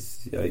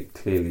 because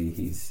clearly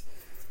he's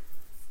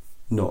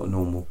not a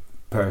normal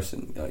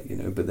person,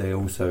 but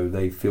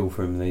they feel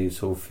for him, and they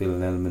sort of feel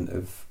an element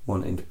of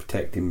wanting to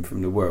protect him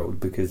from the world,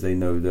 because they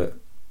know that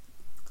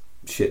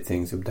shit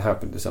things would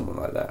happen to someone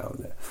like that out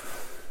there.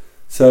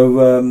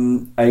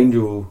 So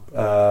Angel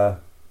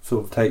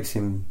sort of takes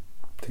him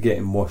to get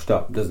him washed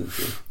up, doesn't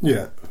she?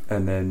 Yeah.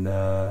 And then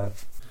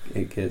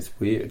it gets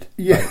weird.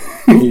 Yeah,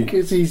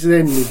 because he's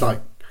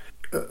like,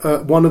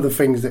 one of the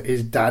things that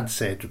his dad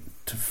said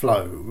to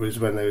Flo was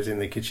when they was in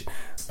the kitchen,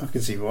 I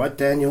can see right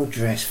down your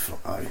dress,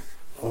 Flo.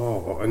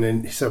 Oh, and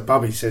then so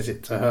Bubby says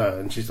it to her,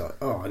 and she's like,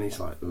 oh, and he's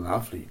like,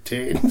 lovely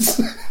tits.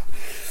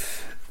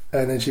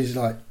 And then he's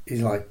like,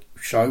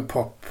 show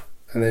Pop,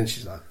 and then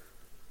she's like,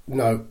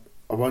 no,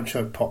 I won't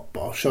show Pop,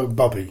 but I'll show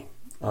Bubby.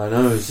 I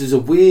know, this is a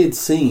weird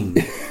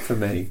scene for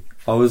me.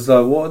 I was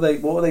like, what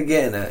are they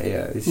getting at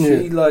here? Is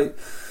she like,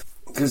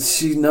 because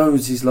she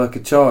knows he's like a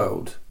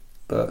child,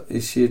 but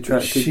is she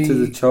attracted to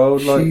the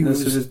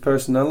childlikeness of his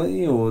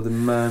personality or the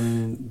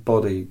man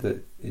body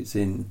that it's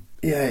in?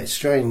 Yeah, it's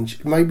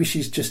strange. Maybe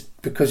she's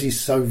just because he's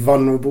so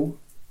vulnerable,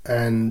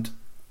 and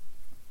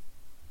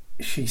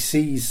she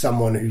sees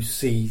someone who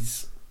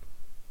sees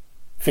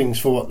things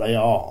for what they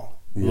are,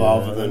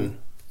 rather than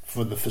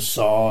for the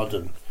facade,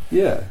 and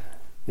yeah,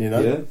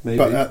 maybe.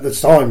 But at the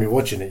time you're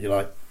watching it, you're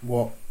like,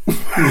 what?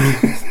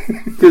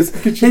 Because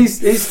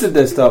he's stood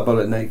there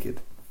stark-bullet naked.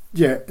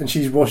 Yeah, and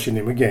she's washing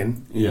him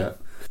again. Yeah,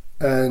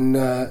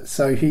 and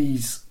so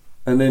he's.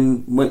 And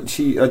then when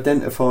she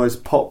identifies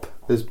Pop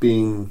as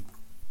being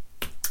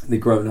the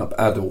grown-up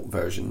adult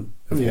version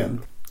of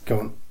him, go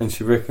on, and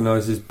she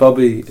recognises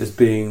Bubby as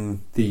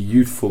being the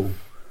youthful,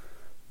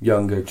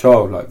 younger,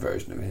 childlike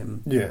version of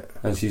him. Yeah,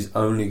 and she's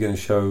only going to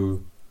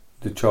show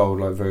the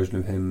childlike version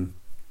of him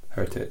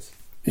her tits.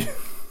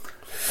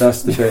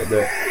 That's the bit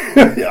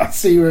that. Yeah, I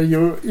see where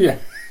you're. Yeah,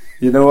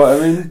 you know what I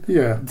mean.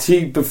 Yeah.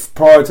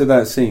 Prior to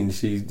that scene,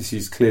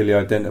 she's clearly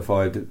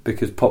identified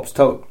because Pop's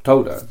told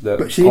her that.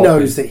 But she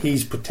knows that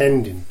he's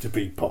pretending to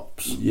be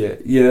Pops. Yeah.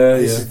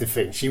 This is the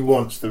thing. She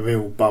wants the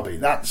real Bubby.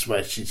 That's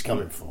where she's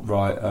coming from.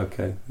 Right.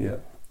 Okay. Yeah.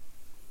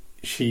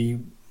 She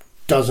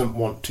doesn't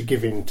want to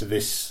give in to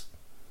this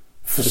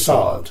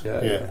facade.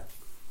 Yeah.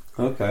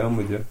 Okay, I'm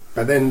with you.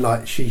 But then,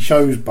 like, she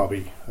shows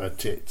Bubby her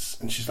tits,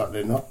 and she's like,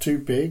 they're not too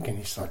big, and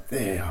he's like,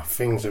 they are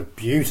things of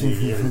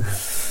beauty. And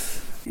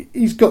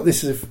he's got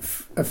this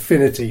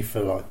affinity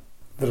for, like,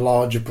 the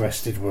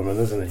larger-breasted woman,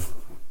 hasn't he?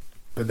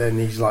 But then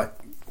he's like,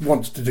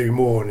 wants to do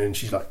more, and then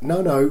she's like,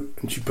 no,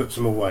 and she puts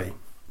them away.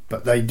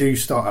 But they do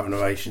start having a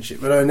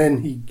relationship. And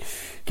then he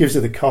gives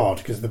her the card,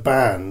 because the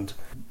band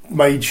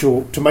made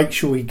sure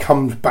he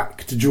comes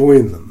back to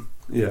join them.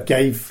 Yeah.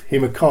 Gave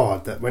him a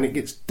card that when it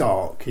gets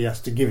dark he has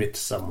to give it to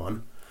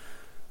someone,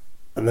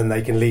 and then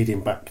they can lead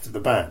him back to the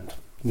band.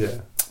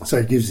 Yeah.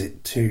 So he gives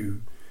it to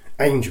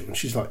Angel, and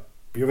she's like,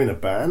 you're in a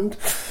band?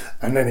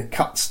 And then it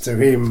cuts to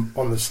him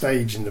on the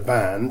stage in the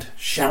band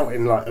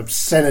shouting like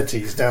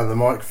obscenities down the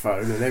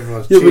microphone, and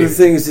everyone's cheering. But the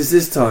thing is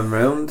this time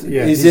round,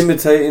 he's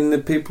imitating the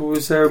people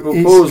with cerebral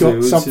palsy.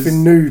 He's got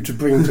something new to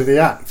bring to the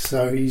act,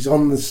 so he's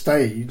on the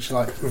stage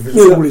like with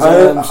all his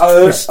arms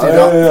twisted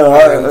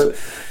up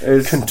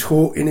and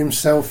contorting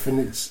himself, and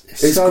it's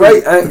so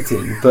great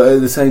acting, but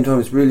at the same time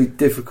it's really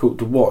difficult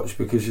to watch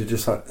because you're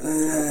just like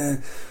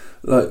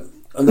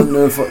I don't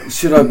know if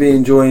should I be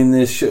enjoying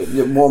this?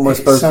 What am I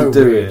supposed to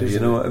do here?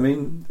 You know what I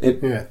mean?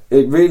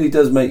 It really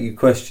does make you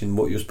question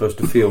what you're supposed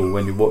to feel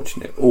when you're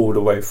watching it all the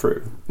way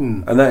through,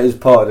 and that is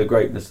part of the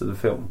greatness of the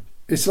film.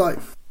 It's like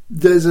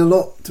there's a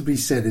lot to be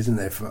said, isn't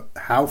there, for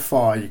how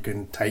far you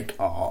can take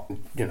art?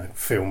 You know,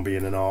 film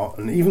being an art,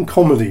 and even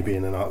comedy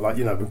being an art. Like,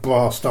 you know, with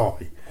Brass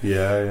Eye,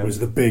 was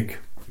the big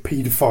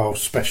paedophile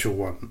special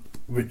one,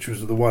 which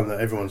was the one that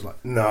everyone's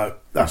like, no,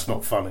 that's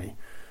not funny,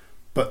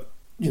 but.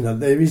 You know,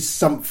 there is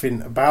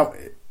something about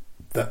it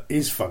that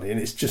is funny, and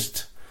it's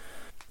just,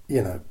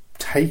 you know,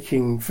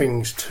 taking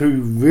things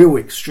to real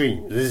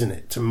extremes, isn't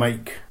it? To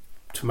make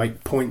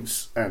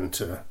points and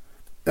to,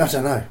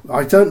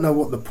 I don't know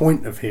what the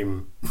point of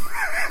him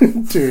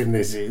doing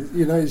this is.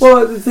 You know.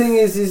 Well, the thing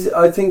is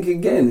I think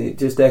again it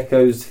just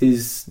echoes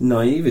his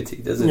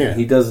naivety, doesn't it?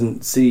 He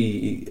doesn't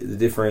see the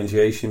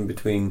differentiation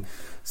between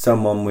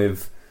someone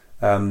with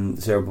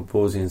cerebral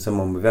palsy and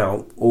someone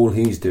without. All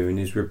he's doing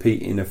is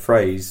repeating a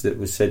phrase that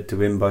was said to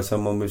him by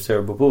someone with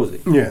cerebral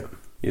palsy. Yeah,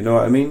 you know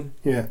what I mean?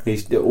 Yeah.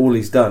 All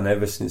he's done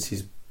ever since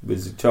he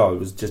was a child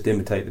was just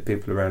imitate the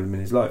people around him in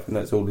his life, and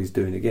that's all he's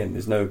doing again.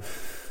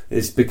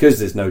 It's because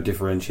there's no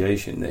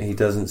differentiation that he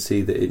doesn't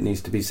see that it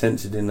needs to be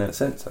censored in that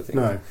sense, I think.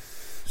 No.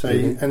 So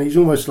and he's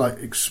almost like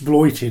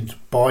exploited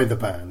by the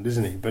band,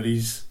 isn't he? But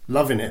he's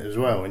loving it as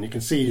well, and you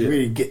can see he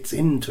really gets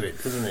into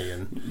it, doesn't he?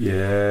 And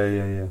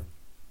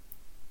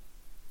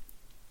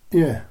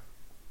yeah,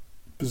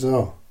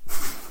 bizarre.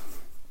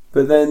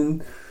 But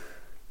then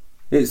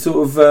it's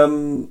sort of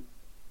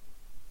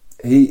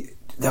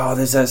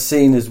there's that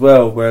scene as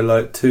well where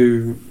like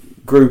two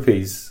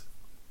groupies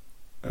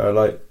are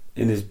like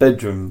in his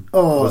bedroom.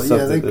 Oh, are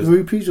they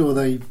groupies or are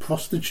they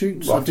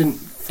prostitutes? Well, I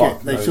didn't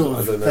get. They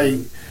sort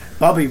of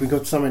Bubby, we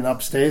got something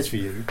upstairs for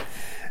you,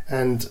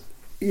 and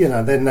you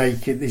know they're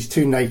naked. These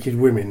two naked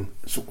women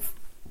sort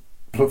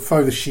of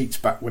throw the sheets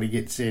back when he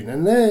gets in,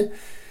 and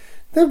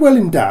they're well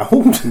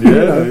endowed.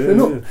 They're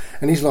not.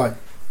 And he's like,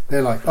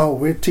 they're like, oh,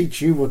 we'll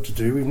teach you what to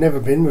do. We've never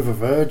been with a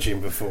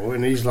virgin before.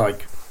 And he's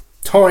like,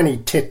 tiny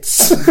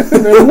tits,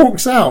 and then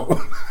walks out.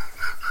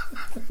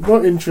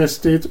 Not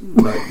interested.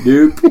 Like,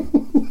 nope.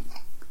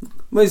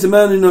 Well, he's a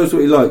man who knows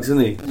what he likes, isn't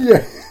he?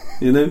 Yeah.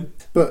 You know?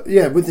 But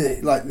yeah, with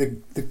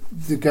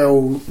the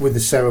girl with the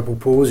cerebral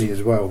palsy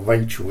as well,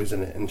 Rachel,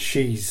 isn't it? And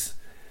she's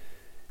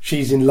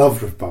in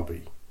love with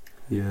Bubby.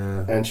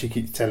 Yeah. And she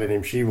keeps telling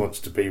him she wants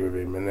to be with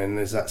him, and then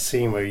there's that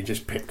scene where he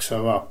just picks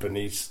her up and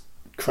he's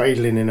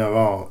cradling in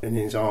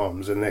his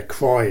arms, and they're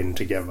crying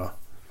together.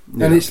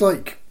 Yeah. And it's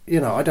like,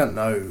 I don't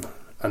know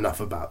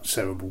enough about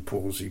cerebral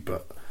palsy,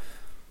 but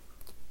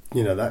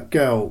that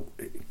girl,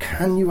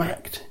 can you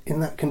act in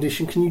that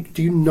condition?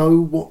 Do you know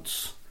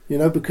what's,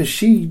 because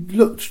she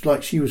looked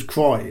like she was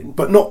crying,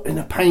 but not in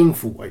a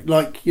painful way.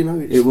 Like,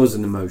 it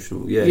wasn't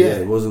emotional. Yeah.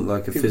 It wasn't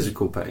like a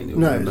physical pain. It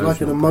was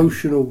like an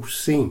emotional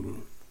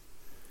scene.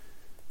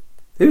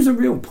 It was a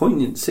real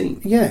poignant scene.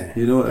 Yeah.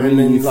 You know what I mean?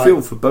 And you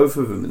feel for both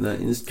of them in that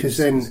instance. Because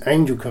then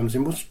Angel comes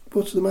in,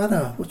 what's the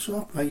matter? What's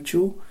up,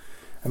 Rachel?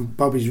 And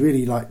Bubby's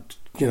really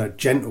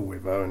gentle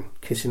with her and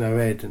kissing her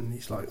head, and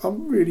he's like,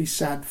 I'm really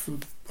sad for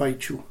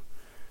Rachel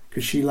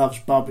because she loves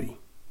Bubby,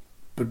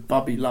 but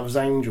Bubby loves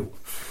Angel.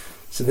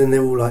 So then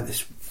they're all like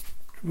this.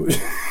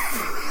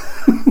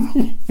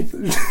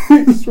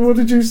 What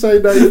did you say,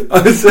 Dave?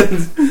 I said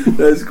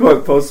that's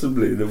quite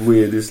possibly the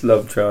weirdest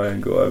love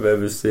triangle I've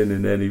ever seen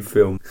in any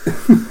film.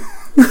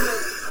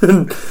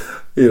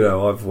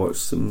 I've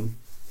watched some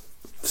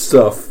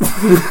stuff.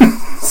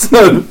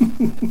 So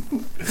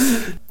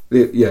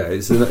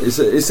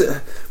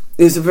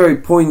it's a very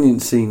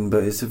poignant scene,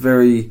 but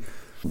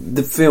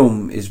the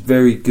film is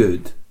very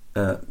good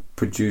at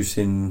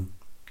producing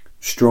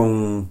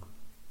strong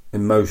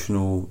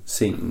emotional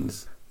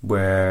scenes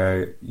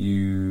where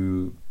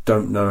you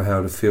don't know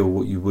how to feel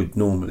what you would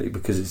normally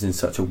because it's in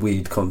such a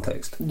weird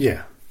context.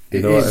 Yeah.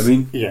 You know what I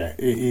mean? Yeah,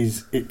 it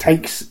is. It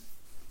takes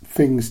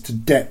things to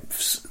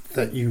depths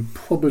that you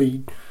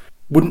probably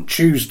wouldn't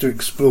choose to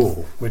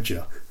explore, would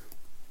you?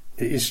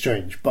 It is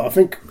strange. But I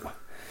think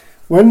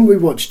when we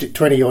watched it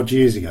 20 odd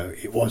years ago,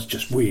 it was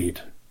just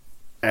weird.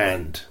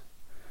 And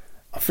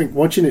I think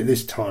watching it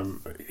this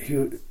time,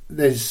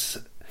 there's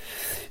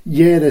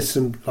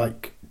some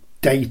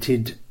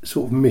dated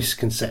sort of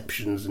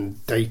misconceptions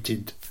and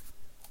dated,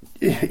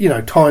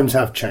 times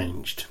have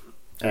changed,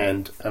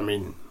 and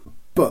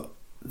but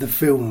the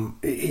film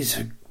is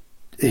a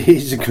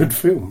good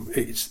film.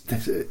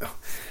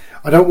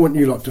 I don't want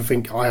you lot to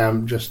think I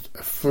am just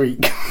a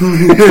freak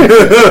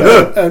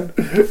and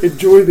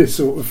enjoy this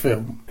sort of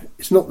film.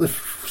 It's not the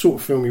sort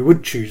of film you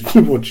would choose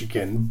to watch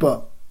again,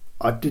 but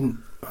I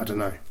don't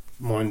know,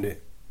 mind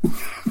it.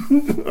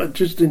 I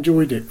just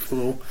enjoyed it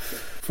for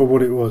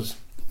what it was.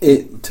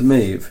 To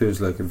me, it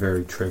feels like a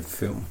very Trev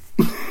film,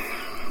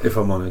 if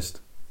I'm honest.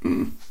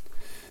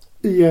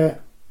 Yeah,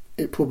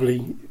 it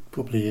probably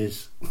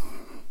is.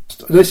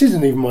 This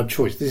isn't even my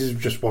choice. This is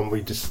just one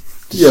we just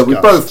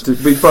discussed.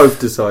 Yeah, we both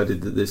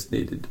decided that this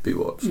needed to be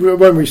watched.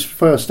 When we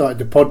first started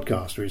the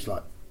podcast, we was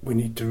like, we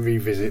need to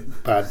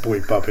revisit Bad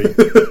Boy Bubby.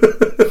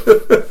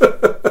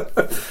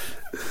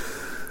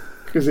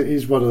 Because it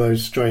is one of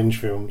those strange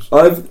films.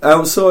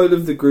 Outside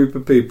of the group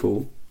of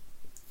people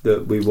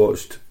that we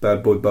watched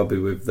Bad Boy Bubby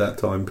with that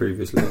time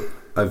previously,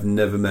 I've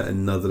never met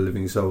another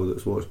living soul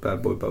that's watched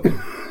Bad Boy Bubby.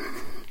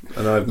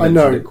 And I've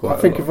mentioned it quite a lot.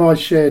 I think if I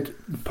shared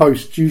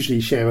posts, usually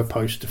share a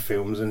post of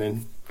films, and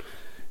then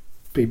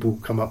people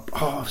come up,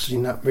 I've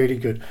seen that, really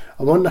good.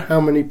 I wonder how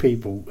many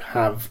people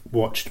have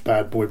watched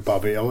Bad Boy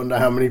Bubby. I wonder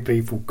how many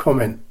people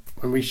comment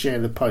when we share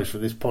the post for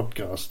this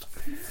podcast.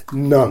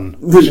 None.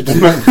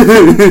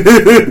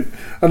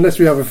 Unless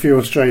we have a few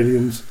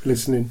Australians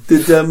listening.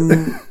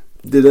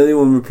 Did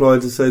anyone reply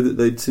to say that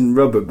they'd seen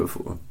Rubber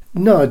before?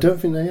 No, I don't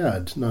think they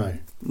had. No.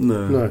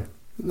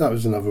 That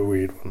was another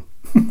weird one.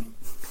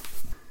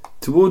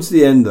 Towards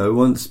the end, though,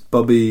 once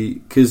Bubby...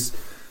 Because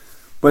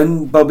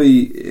when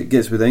Bubby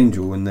gets with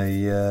Angel and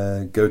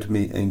they go to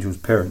meet Angel's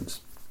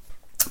parents,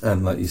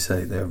 and like you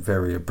say, they're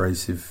very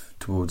abrasive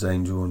towards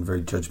Angel and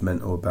very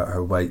judgmental about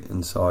her weight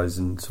and size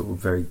and sort of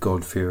very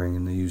God-fearing,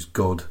 and they use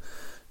God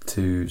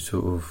to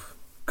sort of...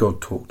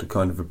 God talk to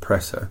kind of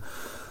oppress her.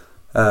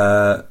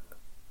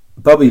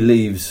 Bubby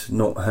leaves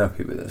not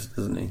happy with us,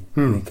 doesn't he?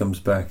 And he comes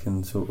back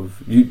and sort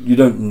of... You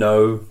don't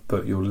know,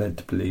 but you're led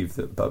to believe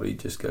that Bubby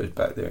just goes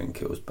back there and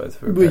kills both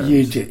of her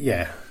parents.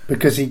 Yeah,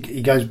 because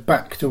he goes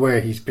back to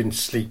where he's been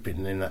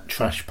sleeping in that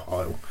trash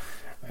pile,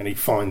 and he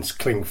finds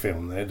cling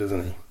film there,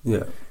 doesn't he?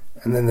 Yeah.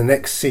 And then the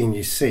next scene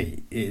you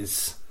see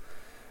is...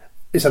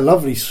 It's a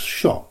lovely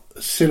shot,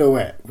 a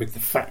silhouette with the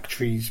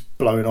factories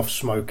blowing off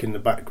smoke in the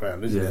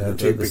background, isn't it? The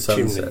two big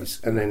chimneys.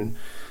 And then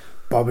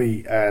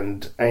Bubby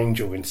and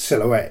Angel in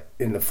silhouette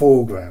in the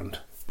foreground,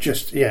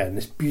 in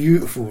this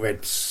beautiful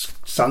red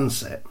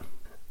sunset,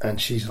 and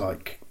she's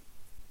like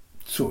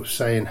sort of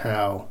saying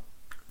how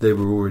they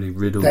were already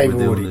riddled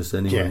with illness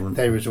anyway. Yeah,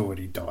 they was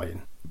already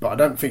dying, but I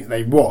don't think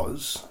they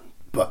was.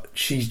 But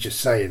she's just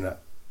saying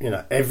that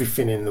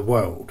everything in the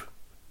world,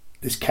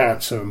 this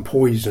cancer and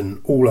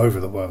poison all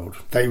over the world,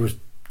 they was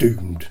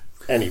doomed.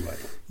 anyway.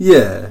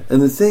 Yeah,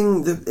 and the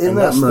thing that in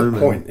that moment, the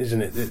point,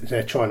 isn't it, that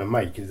they're trying to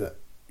make, is that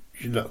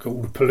you look at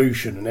all the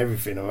pollution and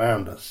everything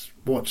around us.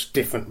 What's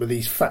different with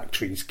these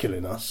factories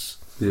killing us?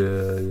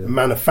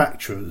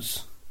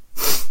 Manufacturers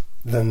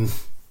than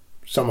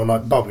someone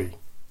like Bubby.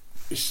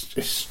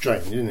 It's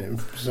strange, isn't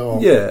it?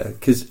 Bizarre. Yeah,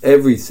 because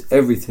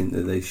everything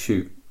that they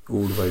shoot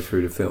all the way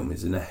through the film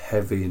is in a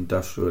heavy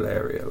industrial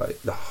area.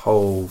 Like the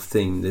whole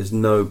thing, there's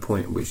no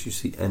point at which you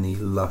see any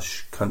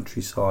lush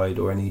countryside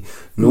or any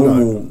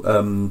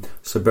normal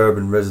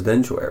suburban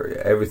residential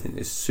area. Everything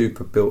is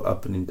super built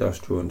up and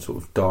industrial and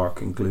sort of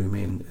dark and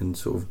gloomy and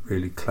sort of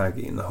really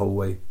claggy in the whole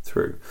way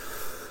through.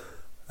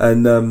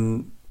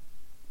 And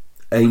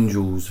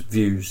Angel's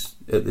views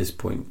at this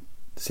point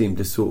seem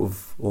to sort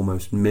of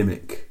almost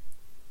mimic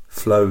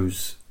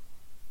Flo's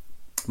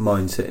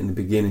mindset in the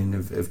beginning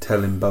of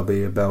telling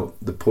Bubby about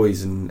the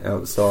poison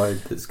outside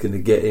that's going to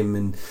get him,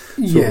 and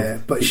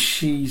but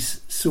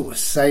she's sort of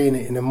saying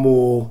it in a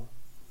more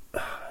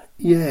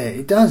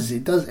it does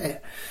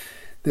there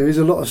is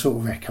a lot of sort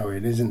of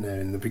echoing, isn't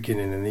there, in the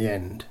beginning and the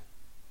end,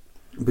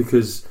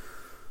 because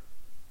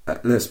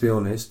let's be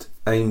honest,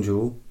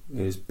 Angel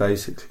is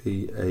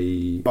basically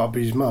a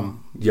Bubby's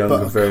mum,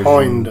 younger version,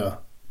 kinder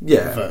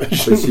but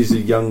she's a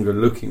younger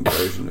looking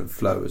version of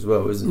Flo as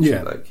well, isn't she?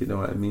 Like, you know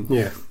what I mean?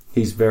 Yeah.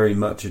 He's very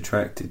much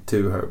attracted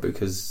to her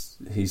because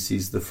he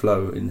sees the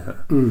flow in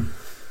her.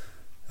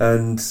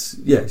 And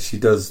she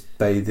does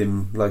bathe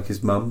him like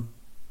his mum,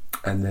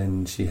 and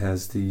then she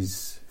has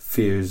these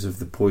fears of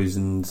the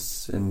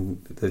poisons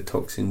and the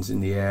toxins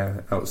in the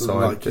air outside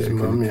like that are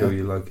going to kill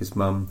you like his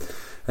mum.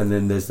 And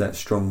then there's that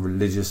strong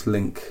religious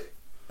link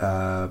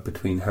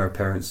between her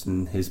parents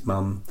and his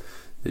mum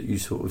that you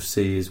sort of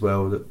see as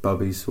well, that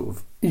Bubby sort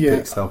of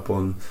picks up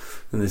on.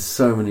 And there's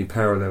so many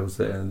parallels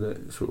there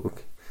that sort of,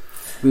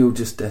 we're all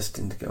just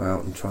destined to go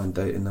out and try and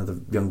date another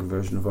younger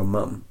version of our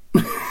mum.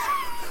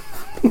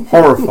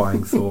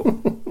 Horrifying thought.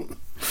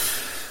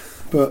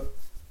 But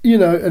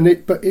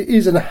it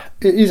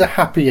is a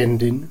happy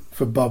ending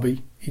for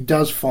Bubby. He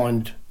does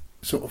find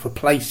sort of a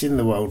place in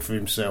the world for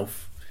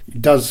himself. He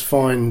does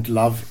find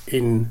love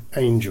in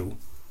Angel,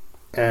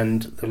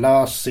 and the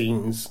last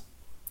scenes,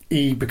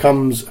 he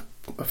becomes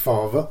a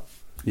father.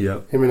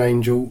 Yeah, him and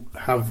Angel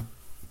have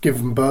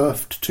given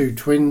birth to 2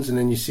 twins, and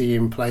then you see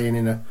him playing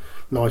in a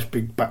nice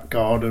big back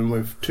garden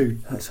with 2.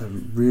 That's a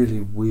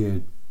really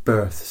weird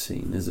birth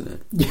scene, isn't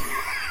it?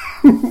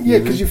 Yeah,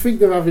 because you think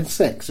they're having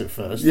sex at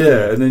first.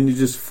 Yeah, and then you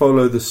just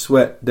follow the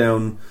sweat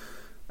down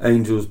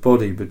Angel's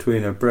body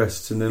between her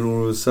breasts, and then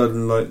all of a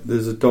sudden, like,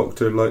 there's a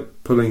doctor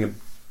like pulling a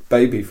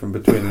baby from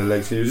between her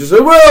legs, and you're just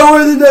like, "Whoa,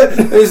 where did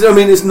that?" I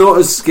mean, it's not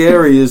as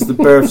scary as the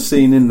birth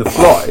scene in The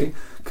Fly,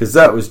 because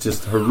that was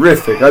just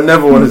horrific. I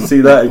never want to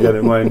see that again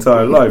in my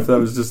entire life. That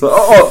was just like,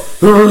 oh.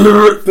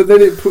 But then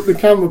the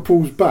camera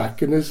pulls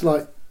back, and there's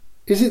like,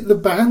 is it the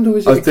band or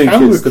is it the camera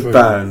crew? I think it's the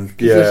band.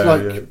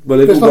 Yeah. Well,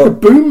 there's like a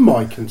boom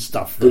mic and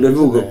stuff. But they've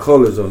all got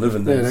collars on,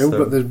 haven't they? Yeah, they've all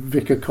got the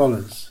vicar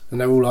collars,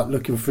 and they're all like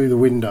looking through the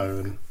window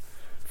and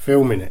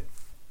filming it.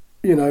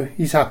 You know,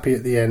 he's happy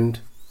at the end,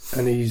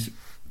 and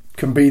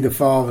can be the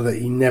father that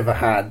he never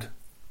had,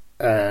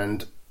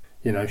 and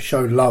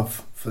show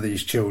love for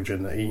these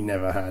children that he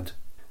never had.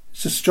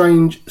 It's a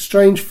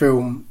strange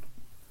film,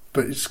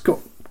 but it's got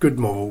good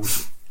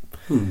morals.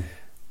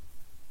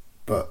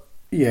 But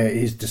yeah, it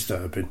is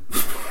disturbing.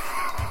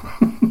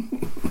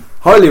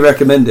 Highly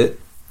recommend it.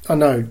 I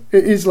know.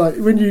 It is like,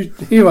 when you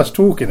hear us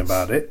talking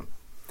about it,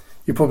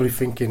 you're probably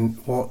thinking,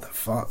 what the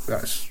fuck,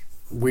 that's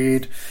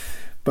weird.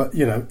 But,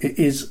 it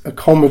is a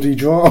comedy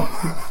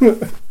drama.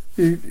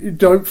 You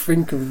don't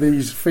think of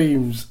these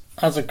themes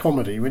as a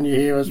comedy when you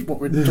hear us what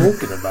we're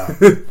talking about.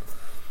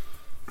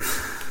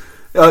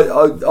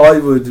 I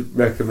would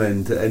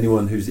recommend to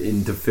anyone who's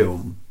into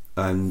film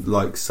and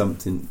likes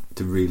something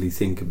to really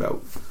think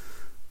about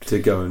to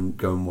go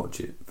and watch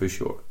it, for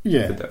sure.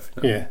 Yeah, for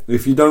definitely. Yeah.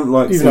 If you don't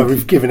like, even though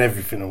we've given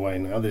everything away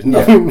now, there's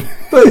nothing.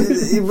 But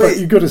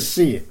you've got to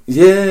see it.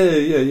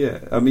 Yeah.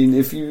 I mean,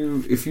 if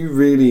you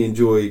really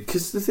enjoy,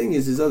 because the thing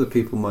is other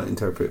people might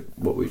interpret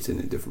what we've seen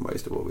in different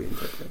ways to what we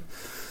interpret.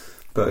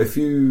 But if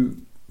you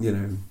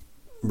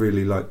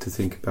really like to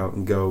think about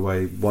and go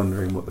away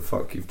wondering what the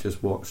fuck you've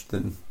just watched,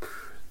 then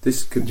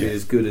this could be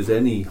as good as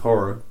any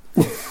horror.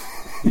 For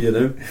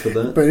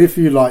that. But if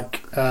you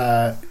like.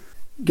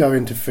 Go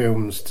into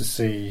films to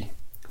see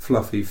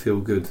fluffy, feel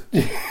good,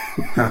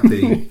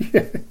 happy.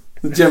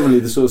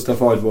 Generally the sort of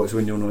stuff I'd watch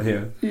when you're not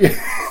here. Yeah.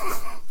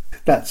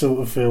 That sort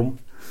of film.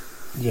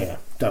 Yeah,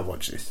 don't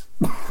watch this.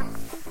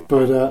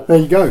 But there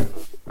you go.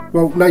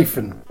 Well,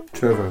 Nathan,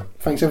 Trevor,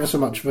 thanks ever so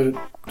much for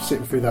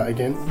sitting through that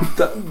again.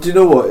 Do you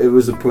know what? It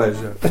was a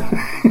pleasure.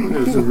 It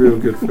was a real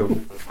good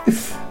film.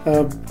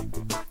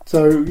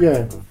 So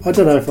yeah, I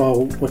don't know if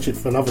I'll watch it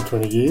for another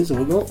 20 years or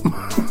not.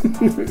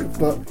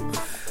 But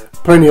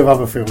plenty of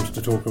other films to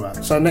talk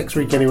about. So next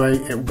week anyway,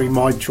 it will be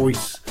my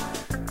choice.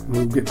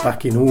 We'll get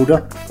back in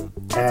order.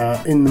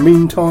 In the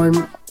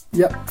meantime,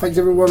 thanks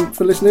everyone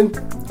for listening,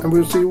 and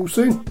we'll see you all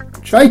soon.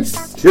 Chase!